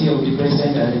priority of the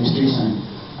present administration,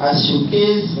 as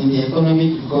showcased in the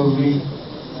Economic Recovery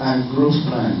and Growth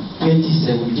Plan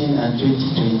 2017 and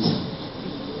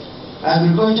 2020.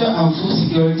 Agriculture and food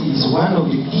security is one of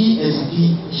the key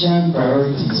execution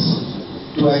priorities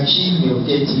to achieve the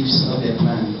objectives of the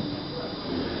plan.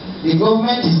 The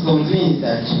government is convinced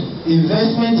that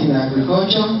investment in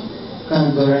agriculture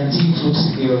can guarantee food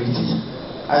security.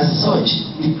 As such,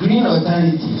 the green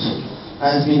alternative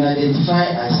has been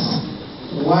identified as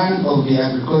one of the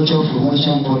agricultural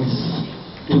promotion policies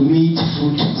to meet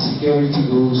food security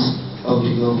goals of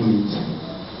the government.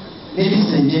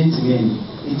 Ladies and gentlemen,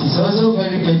 it is also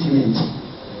very pertinent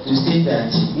to state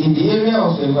that in the area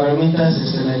of environmental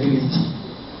sustainability,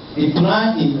 the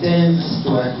plan intends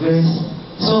to address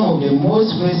some of the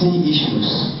most pressing issues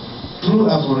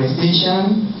through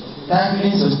afforestation,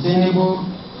 tackling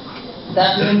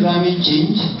climate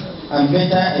change, and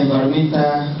better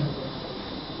environmental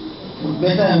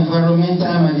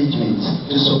management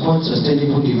to support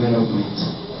sustainable development.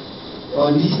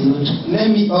 On this note, let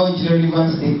me urge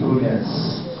relevant stakeholders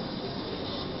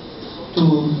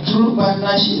to, through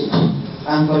partnership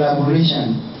and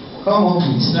collaboration, come up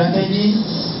with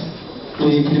strategies to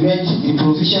implement the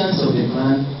provisions of the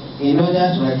plan in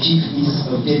order to achieve its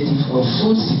objective of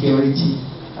food security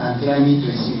and climate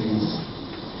resilience.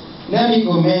 Let me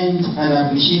commend and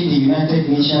appreciate the United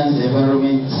Nations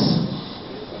Environment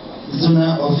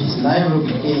Zonal Office,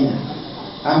 Nairobi, Kenya,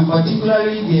 and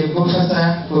particularly the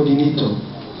Ebafosa Coordinator,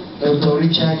 Dr.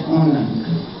 Richard Onang,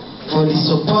 for the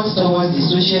support towards the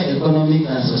socio-economic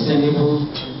and sustainable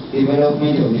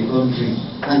development of the country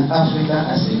and Africa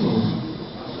as a whole.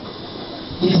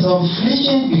 His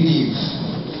unflinching belief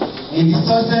in the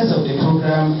success of the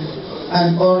program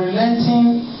and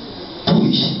unrelenting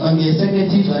push on the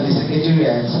executive and the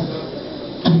secretariat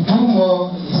to do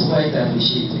more is quite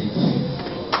appreciated.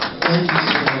 Thank you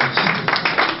so much.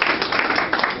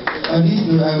 On this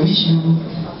note, I wish you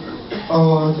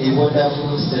all a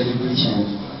wonderful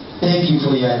celebration. Thank you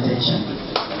for your attention.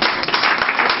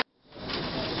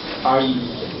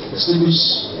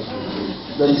 Distinguished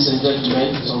ladies and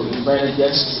gentlemen, so invited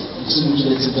guests, distinguished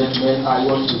ladies and gentlemen, I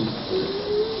want to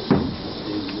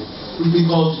quickly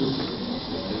call to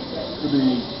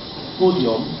the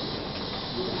podium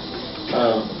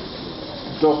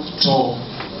Dr.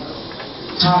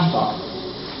 Tafa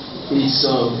is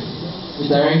the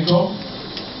Director,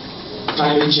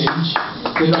 Climate Change,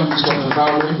 Federal Ministry of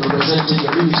Environment, representing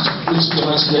the Ministry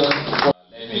of Together.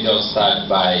 Let me just start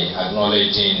by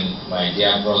acknowledging my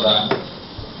dear brother,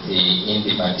 the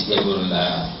indefatigable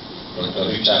Dr.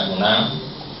 Richard Munam,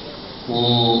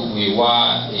 who we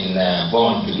were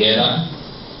born together,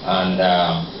 and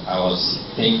I was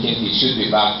thinking he should be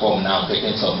back home now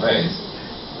taking some rest,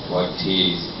 but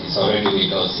he's already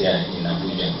with us here in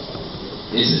Abuja.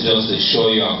 This is just to show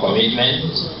your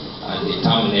commitment and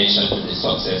determination to the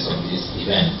success of this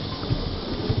event.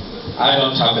 I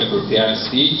don't have a prepared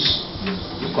speech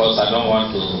because I don't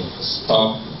want to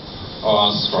stop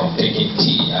us from taking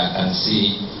tea. I can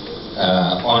see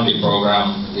on the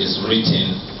program is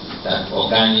written that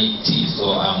organic tea,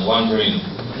 so I'm wondering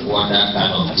what that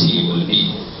kind of tea will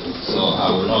be. So I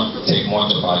will not take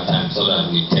much of our time so that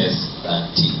we test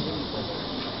that tea.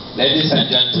 Ladies and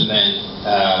gentlemen,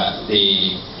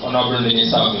 the Honorable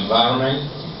Minister of Environment,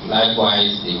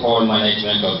 likewise the whole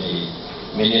management of the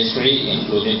ministry,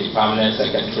 including the Permanent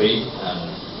Secretary and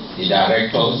the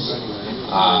directors,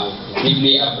 are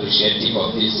deeply appreciative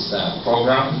of this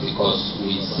program because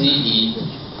we see it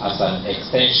as an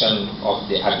extension of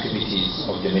the activities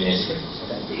of the ministry.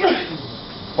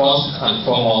 First and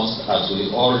foremost, as we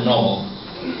all know,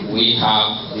 we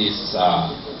have this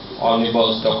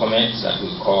omnibus document that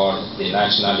we call the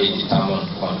Nationally Determined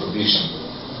Contribution,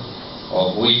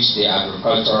 of which the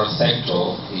agricultural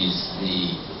sector is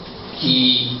the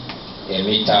key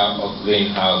emitter of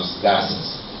greenhouse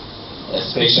gases,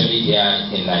 especially here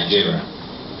in Nigeria.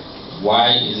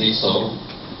 Why is it so?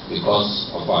 Because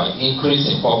of our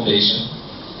increase in population,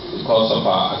 because of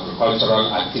our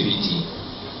agricultural activity,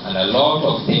 and a lot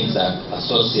of things that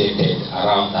associated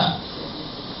around that.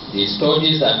 The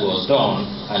studies that was done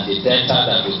and the data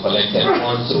that we collected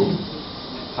all through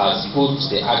has put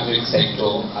the agri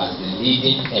sector as the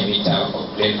leading emitter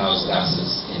of greenhouse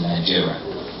gases in Nigeria.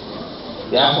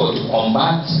 Therefore, to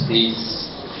combat this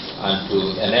and to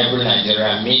enable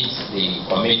Nigeria meet the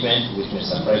commitment which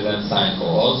Mr. President signed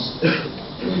for us,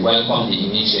 we welcome the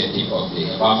initiative of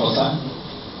the Ebafosa.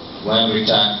 When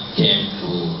Richard came to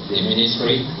the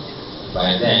ministry,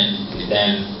 by then, the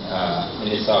then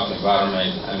Minister of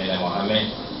Environment, Amina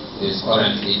Mohammed, who is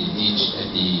currently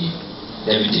the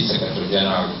Deputy Secretary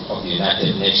General of the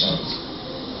United Nations,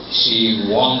 she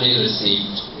warmly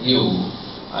received you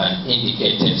and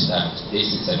indicated that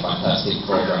this is a fantastic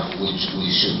program which we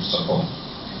should support.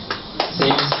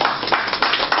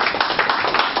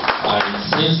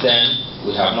 Since then,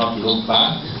 we have not looked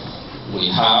back. We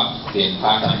have been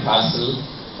part and parcel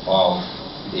of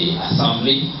the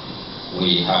Assembly.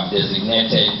 We have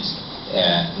designated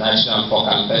a national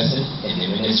focal person in the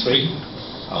ministry,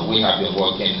 and we have been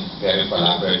working very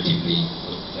collaboratively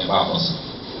with Ebafosa.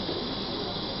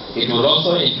 It will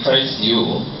also interest you,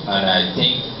 and I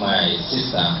think my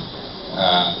sister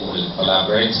will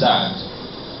collaborate that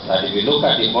if you look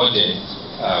at the budget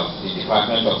of the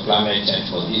Department of Climate Change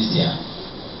for this year,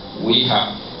 we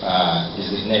have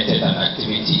designated an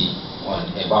activity on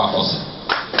Ebafosa.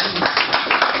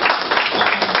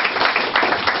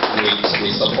 With the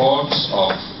support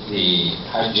of the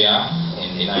Hajia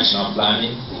in the national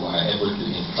planning, who are able to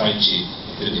entrench it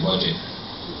into the budget.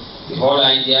 The whole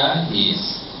idea is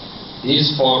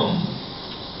this forum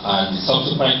and the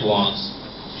subsequent ones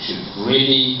should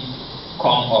really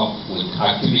come up with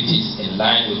activities in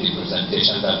line with the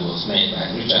presentation that was made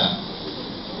by Richard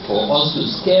for us to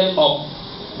scale up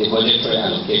the budgetary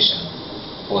allocation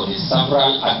for the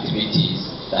several activities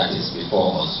that is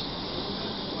before us.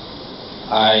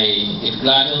 It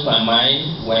gladdens my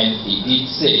mind when he did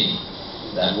say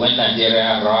that when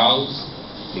Nigeria roused,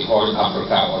 the whole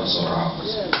Africa also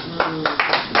roused.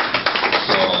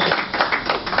 So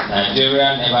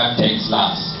Nigeria never takes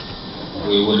last.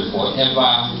 We will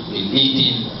forever be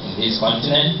leading in this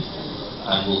continent,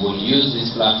 and we will use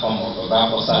this platform of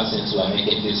Ebafosa, since we are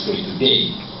making this free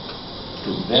today,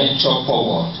 to venture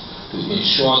forward to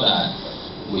ensure that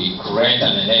we create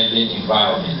an enabling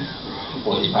environment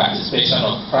for the participation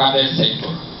of private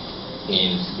sector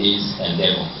in this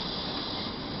endeavor.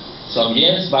 Some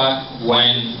years back,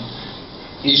 when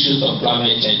issues of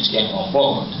climate change came on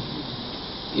board,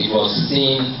 it was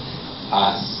seen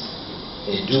as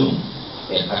a doom,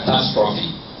 a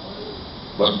catastrophe.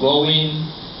 But going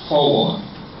forward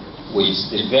with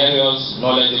the various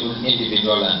knowledgeable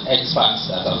individuals and experts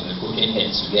that have been putting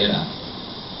heads together,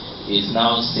 is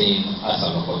now seen as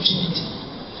an opportunity.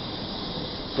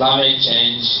 Climate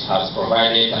change has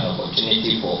provided an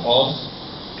opportunity for us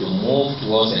to move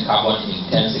towards a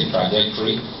carbon-intensive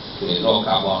trajectory to a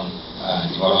low-carbon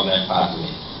development pathway.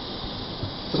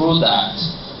 Through that,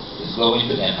 it's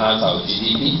going to enhance our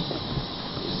GDP,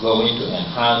 it's going to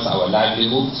enhance our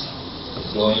livelihoods,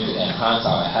 it's going to enhance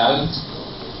our health,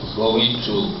 it's going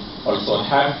to also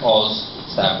help us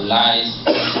stabilize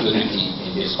security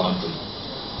in this country.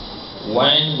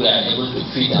 When we are able to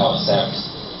feed ourselves,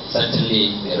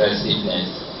 certainly the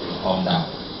restiveness will come down.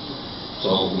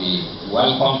 So we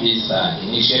welcome this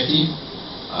initiative,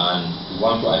 and we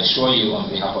want to assure you on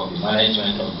behalf of the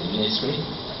management of the ministry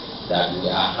that we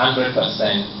are 100%,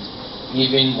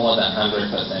 even more than 100%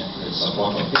 in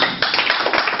support of it. We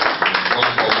go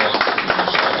forward to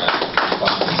ensure that we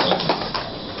become successful.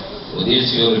 With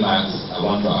these few remarks, I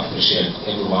want to appreciate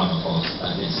every one of us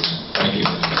at this time. Thank you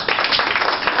very much.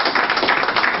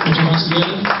 Thank you once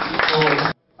again for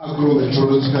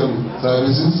agro-meteorological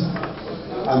services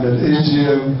and an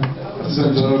AGM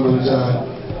Assistant General Manager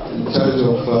in charge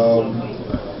of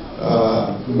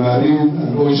marine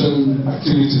and ocean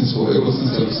activities for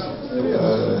ecosystems,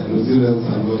 resilience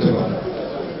and whatever.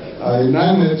 In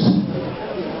NIMET,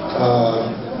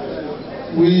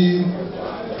 we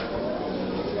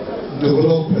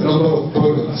develop a number of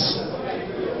products,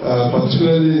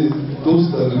 particularly those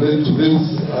that relate to this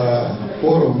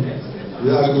forum,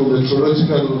 the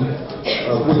agro-meteorological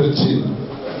bulletin.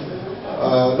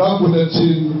 That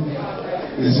bulletin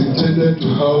is intended to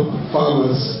help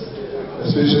farmers,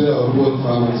 especially our rural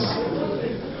farmers,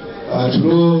 to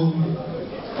know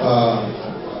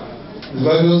the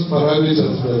various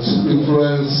parameters that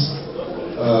influence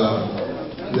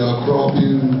their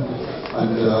cropping and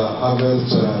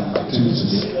harvest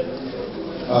activities.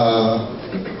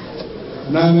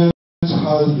 NIMET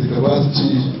has the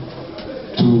capacity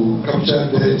to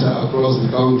capture data across the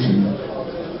country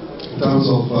in terms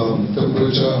of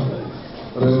temperature,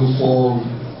 rainfall,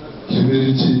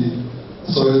 humidity,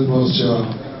 soil moisture,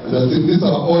 and I think these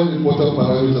are all important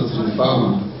parameters for the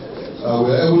farmer.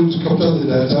 We are able to capture the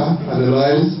data,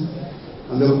 analyze,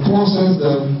 and then process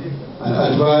them and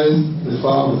advise the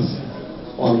farmers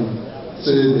on,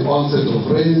 say, the onset of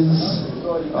rains,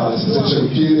 cessation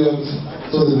periods,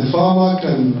 so that the farmer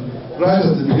can, right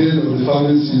at the beginning of the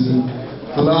farming season,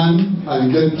 plan and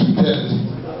get prepared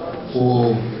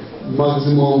for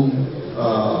maximum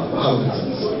harvest.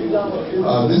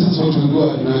 This is what we do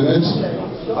at NIMET,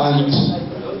 and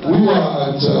we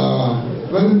are at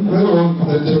very well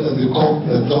presented at the COP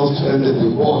that just ended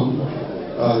in Bonn.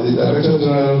 The Director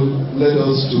General led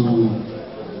us to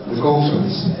the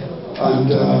conference, and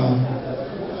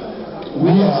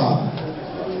we are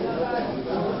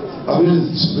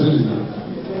amazed really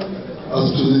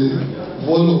as to the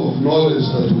volume of knowledge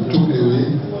that we took away,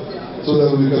 so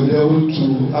that we can be able to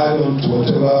add on to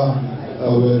whatever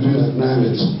we are doing at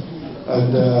NIMET. And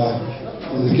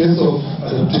in the case of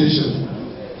adaptation,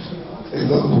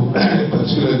 example,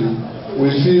 particularly, we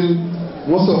feel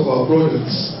most of our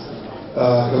products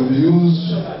can be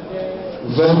used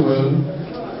very well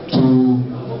to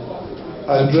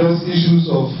address issues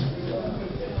of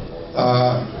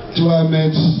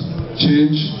climate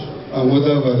change and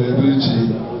weather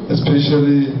variability,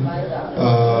 especially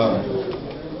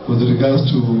with regards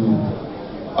to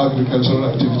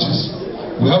agricultural activities.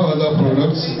 We have other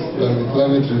products like the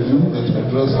climate review that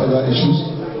address other issues,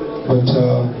 but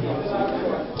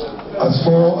as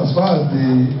far as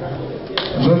the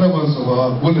relevance of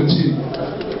our bulletin,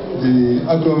 the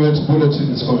agro-met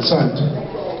bulletin is concerned,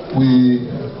 we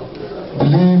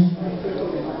believe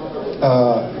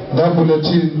that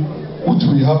bulletin, which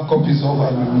we have copies of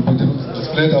and will be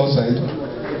displayed outside,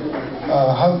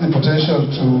 has the potential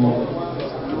to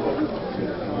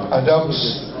adapt,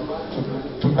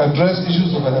 to address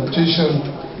issues of adaptation,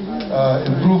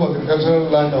 improve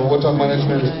agricultural land and water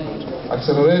management,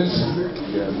 accelerate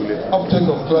uptake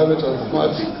of climate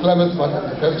smart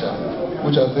agriculture,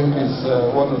 which I think is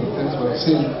one of the things we have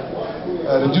seen,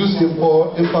 reduce the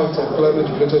impact of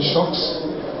climate-related shocks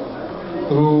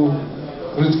through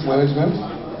risk management,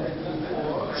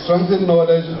 strengthen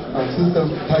knowledge and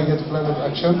systems to target climate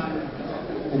action,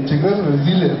 integrate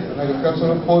resilience in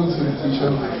agricultural policy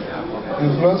decisions,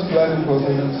 influence planning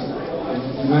processes and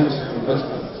event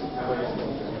investment.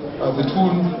 The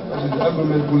tool, that is the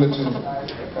agreement bulletin,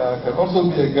 can also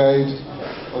be a guide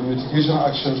on mitigation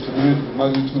actions to limit the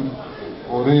magnitude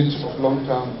or rate of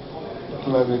long-term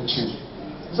climate change.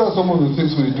 These are some of the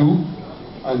things we do,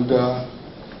 and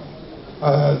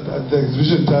at the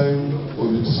exhibition time, we'll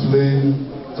be displaying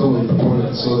some of the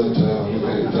products so that we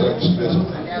can interact better.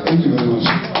 Thank you very much.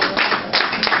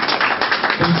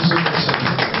 Thank you so much.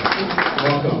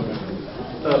 Welcome.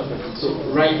 So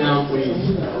right now,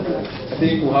 I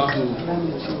think we'll have to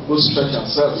go stretch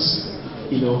ourselves,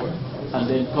 and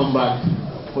then come back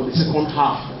for the second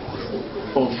half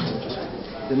of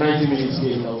the 90 minutes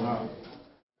game that we have.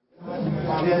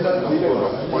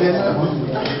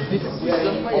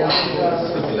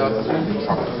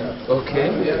 Okay.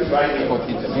 But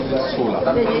it's solar.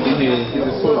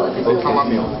 It's solar. It's a hammer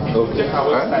mill. Okay.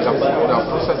 The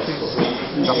processes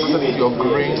your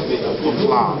grain to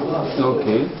flour.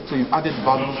 Okay. So you added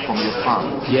value from your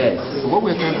farm. Yes. So what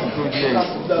we're trying to do here is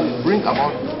bring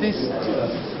about this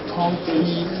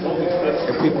turnkey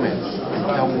equipment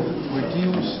that will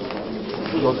reduce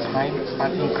your time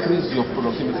and increase your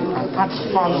productivity and add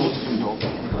value to your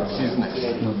business.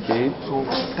 Okay. So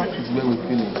that is where we're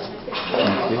feeling.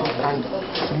 Okay. And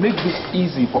to make this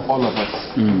easy for all of us,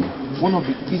 one of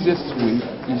the easiest ways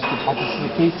is to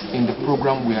participate in the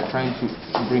program we are trying to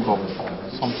bring up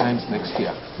sometimes next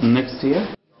year. Next year?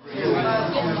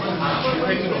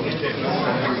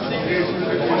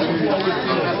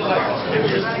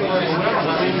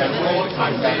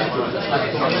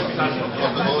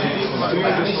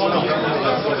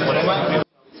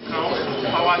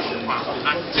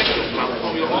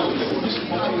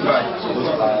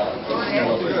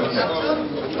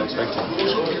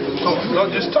 So, not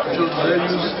just structure, they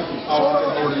use our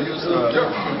or they use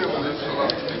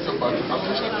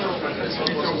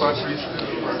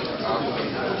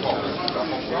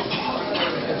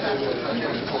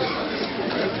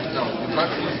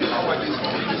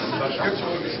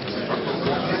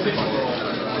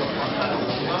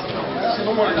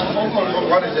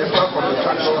what is the impact of the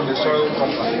tractor on the soil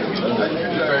compact?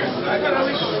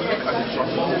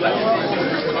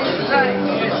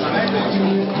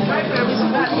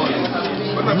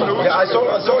 Yeah, I saw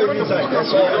it inside. I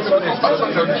saw it.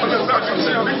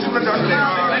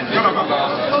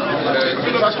 The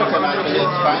tractor can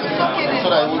allocate time so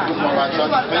that it will do more action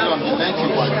based on the length you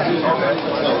want. Okay.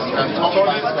 So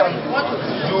this can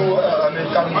do,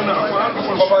 can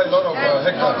cover a lot of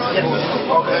hectares. Yes.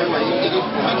 Okay.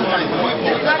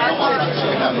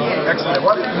 Excellent.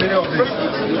 What is the meaning of this?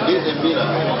 This is a mirror.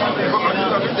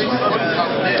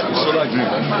 Solar green.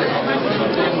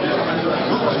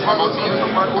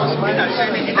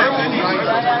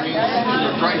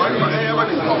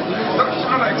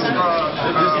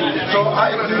 So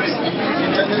I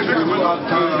intended to do our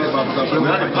time about the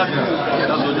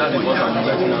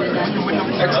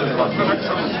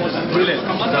brilliant.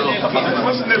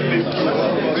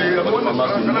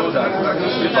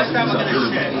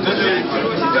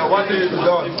 What is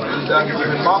done is that you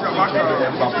map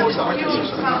Ebafosa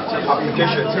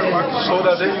application so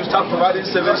that then you start providing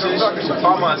services to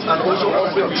farmers and also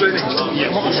offering training to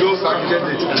those who can get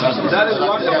it. That is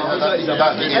what Ebafosa is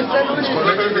about.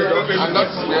 And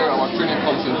that's where our training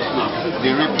comes into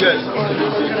the repair.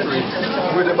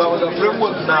 With the Ebafosa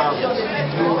framework now,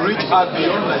 you reach out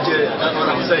beyond Nigeria. That's what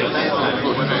I'm saying.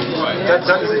 That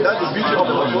is the beauty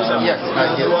of Ebafosa. Yes.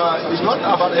 It's not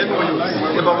about MOU.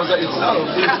 Ebafosa itself,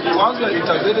 once you are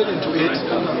integrated into it,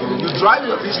 you drive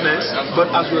your business, but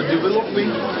as you are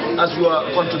developing, as you are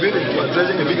contributing to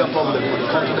addressing a bigger problem for the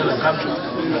continent and country,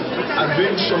 and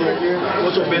doing so,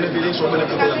 also benefiting so many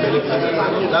people and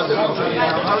benefiting. That's the concept.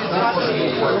 How is it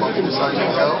possible for Ebafosa to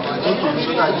help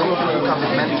so that young people can be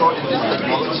mentored in this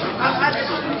technology?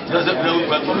 I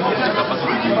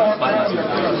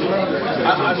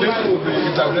think we'll be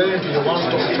integrated into the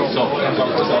one-stop shop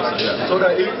so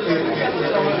that if a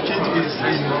kid is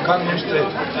in Kano State,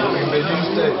 in Benin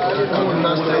State, in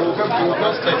Kaduna State,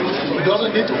 Kaduna State, it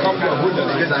doesn't need to come to Abuja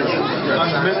to get it.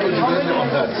 And mentor depending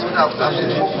on that. So that we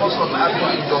focus on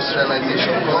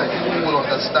agro-industrialization, because people will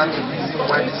understand the reason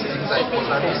why these things are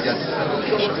important in their different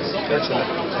locations.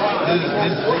 Excellent. This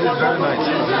is very nice.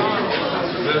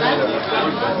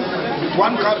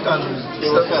 One card can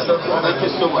Thank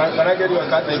you so much. Can I get you a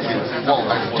card? Thank you. Wow,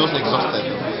 I'm just exhausted.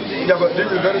 Yeah, but this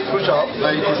is very crucial.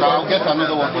 I'll get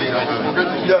another one for you right now.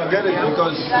 Yeah, get it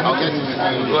because I'll get it.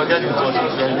 We'll get it.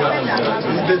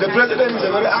 The president is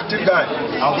a very active guy.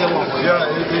 I'll get one for you. Yeah,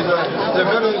 he's a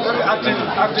very, very active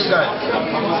guy.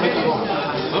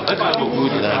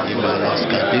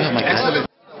 Excellent.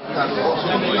 can also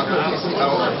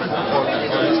advocate on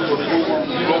this proposal.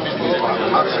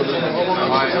 Absolutely.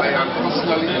 I am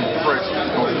personally impressed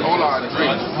of all our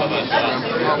dreams to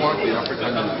empower the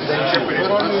African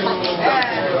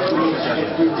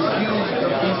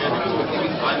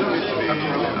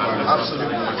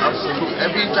Absolutely, absolutely.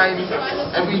 Every time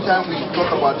we talk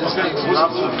about these things, we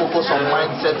have to focus on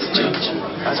mindset change,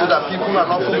 and so that people are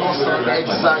not focused on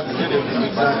exactly.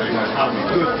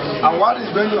 Good. And what is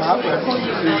going to happen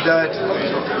is that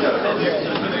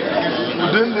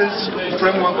within this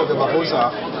framework of the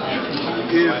Ebafosa,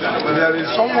 if there is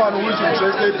someone who is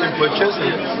interested in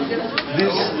purchasing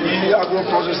these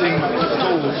agro-processing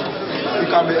tools, you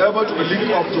can be able to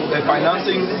link up to a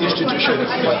financing institution,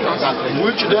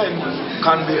 which then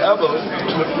can be able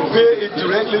to pay it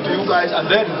directly to you guys, and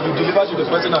then you deliver to the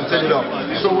person and set it up.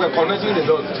 So we're connecting the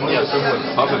dots. Yes.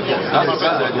 That's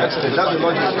the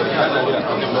logic.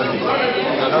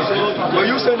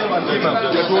 Will you send him an email?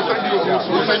 Yes,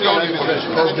 we'll send you all the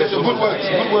information. Okay. Good work.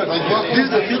 This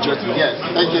is the feature. Yes.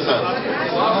 Thank you, sir.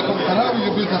 Can I have your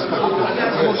business card?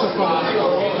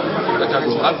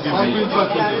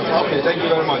 Okay, thank you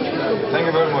very much.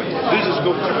 This is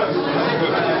good.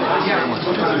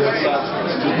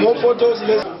 More photos,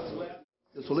 less.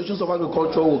 The solutions of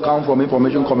agriculture will come from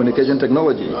information communication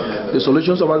technology. The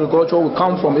solutions of agriculture will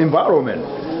come from environment.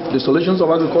 The solutions of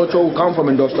agriculture will come from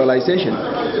industrialization.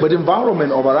 But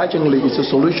environment overarchingly is a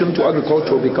solution to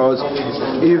agriculture, because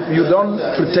if you don't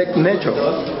protect nature,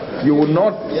 you will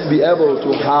not be able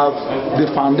to have the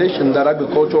foundation that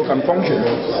agriculture can function.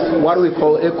 What we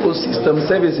call ecosystem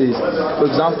services, for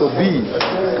example, bees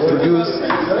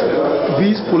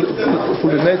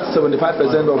pollinate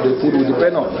 75% of the food we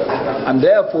depend on. And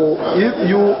therefore, if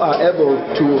you are able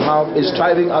to have a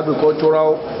thriving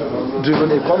agricultural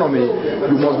driven economy,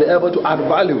 you must be able to add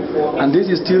value. And this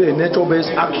is still a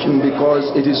nature-based action, because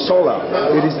it is solar.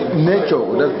 It is nature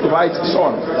that provides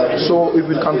sun. So if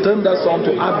we can turn that sun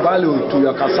to add value to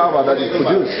your cassava that is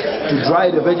produced, to dry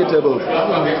the vegetables,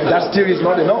 that still is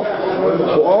not enough.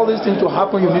 For all these things to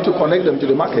happen, you need to connect them to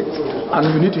the market, and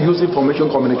you need to use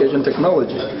information communication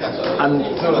technology. And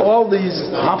all these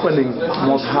happening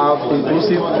must have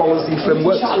inclusive policy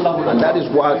frameworks, and that is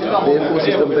what the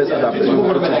ecosystem-based adaptation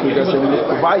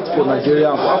provides for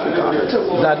Nigeria and for Africa.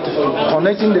 That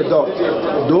connecting the dots,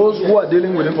 those who are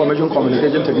dealing with information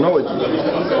communication technology,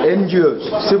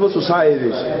 NGOs, civil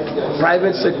societies,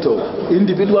 private sector,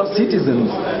 individual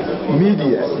citizens,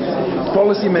 media,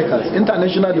 policymakers,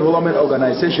 international development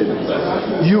organizations,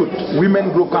 youth,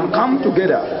 women group can come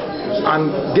together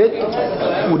and get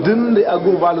within the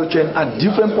agro value chain at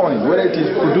different points, whether it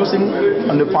is producing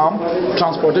on the farm,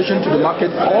 transportation to the market.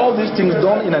 All these things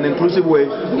done in an inclusive way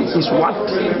is what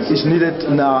is needed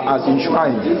now, as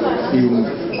enshrined in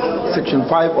Section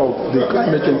 5 of the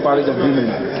Climate Change Paris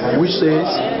Agreement, which says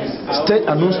state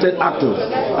and non-state actors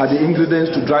are the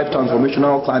ingredients to drive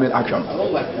transformational climate action.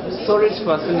 Storage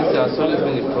facility has always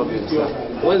been a problem, sir.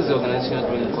 What is the organization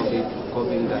doing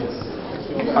covering that?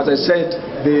 As I said,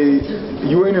 the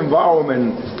UN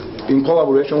Environment, in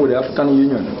collaboration with the African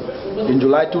Union, in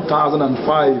July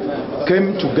 2005,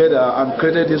 came together and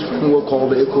created this framework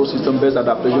called the Ecosystem-Based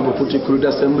Adaptation for Food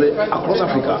Security Assembly across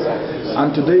Africa.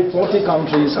 And today, 40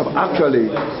 countries have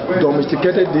actually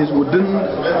domesticated this within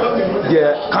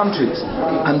their countries.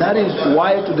 And that is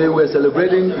why today we're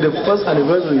celebrating the first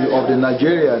anniversary of the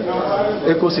Nigerian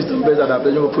Ecosystem-Based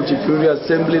Adaptation for Food Security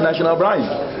Assembly National Branch.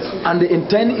 And the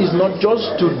intent is not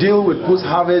just to deal with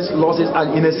post-harvest losses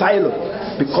and in a silo,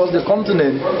 because the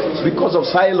continent, because of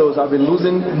silos, have been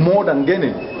losing more than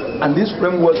gaining. And this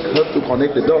framework helps to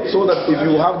connect the dots, so that if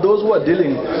you have those who are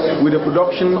dealing with the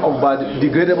production of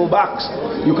biodegradable bags,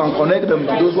 you can connect them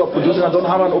to those who are producing and don't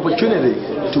have an opportunity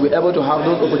to be able to have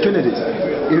those opportunities.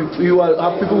 If you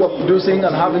have people who are producing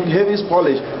and having heavy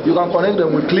spoilage, you can connect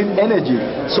them with clean energy,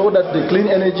 so that the clean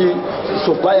energy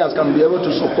suppliers can be able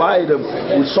to supply them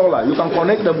with solar. You can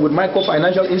connect them with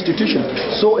microfinancial institutions.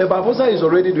 So Ebafosa is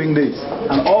already doing this,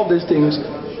 and all these things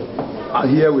are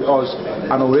here with us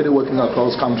and already working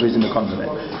across countries in the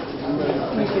continent.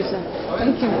 Thank you, sir.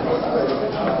 Thank you.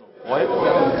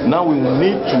 Now we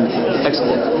need to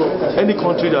export. Any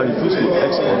country that refuses to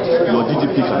export, your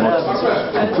GDP cannot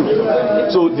improve.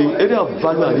 So the area of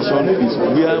value addition is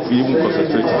where we even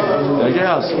concentrate.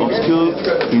 Nigeria has upskilled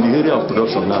in the area of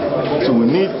production now. So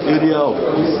we need area of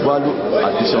value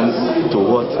addition to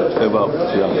whatever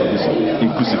we are producing,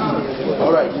 inclusively.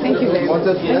 All right. Thank you very much.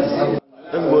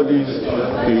 Everybody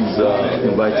is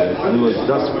invited, and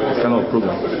that's the kind of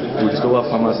program. We discover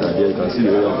farmers are there. You can see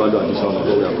the value addition of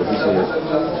what we are producing here.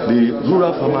 The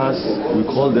rural farmers, we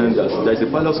call them, there's a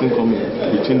pilot scheme coming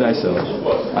between myself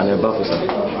and Ebafosa,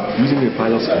 using a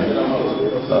pilot scheme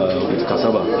with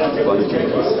cassava value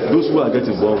chain. Those who are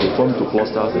getting involved, they form into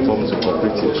clusters, they form into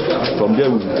cooperatives. From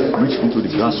there, we reach into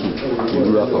the grassroots, the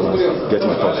rural farmers getting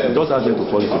involved. We just ask them to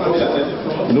fall into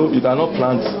cooperative. You know, you cannot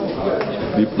plant.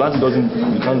 The plant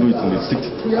you can't do it in the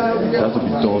city. It has to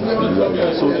be done in the rural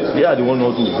area. So they are the ones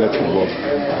who get involved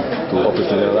to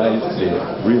operationalize the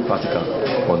real practical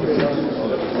on the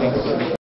field.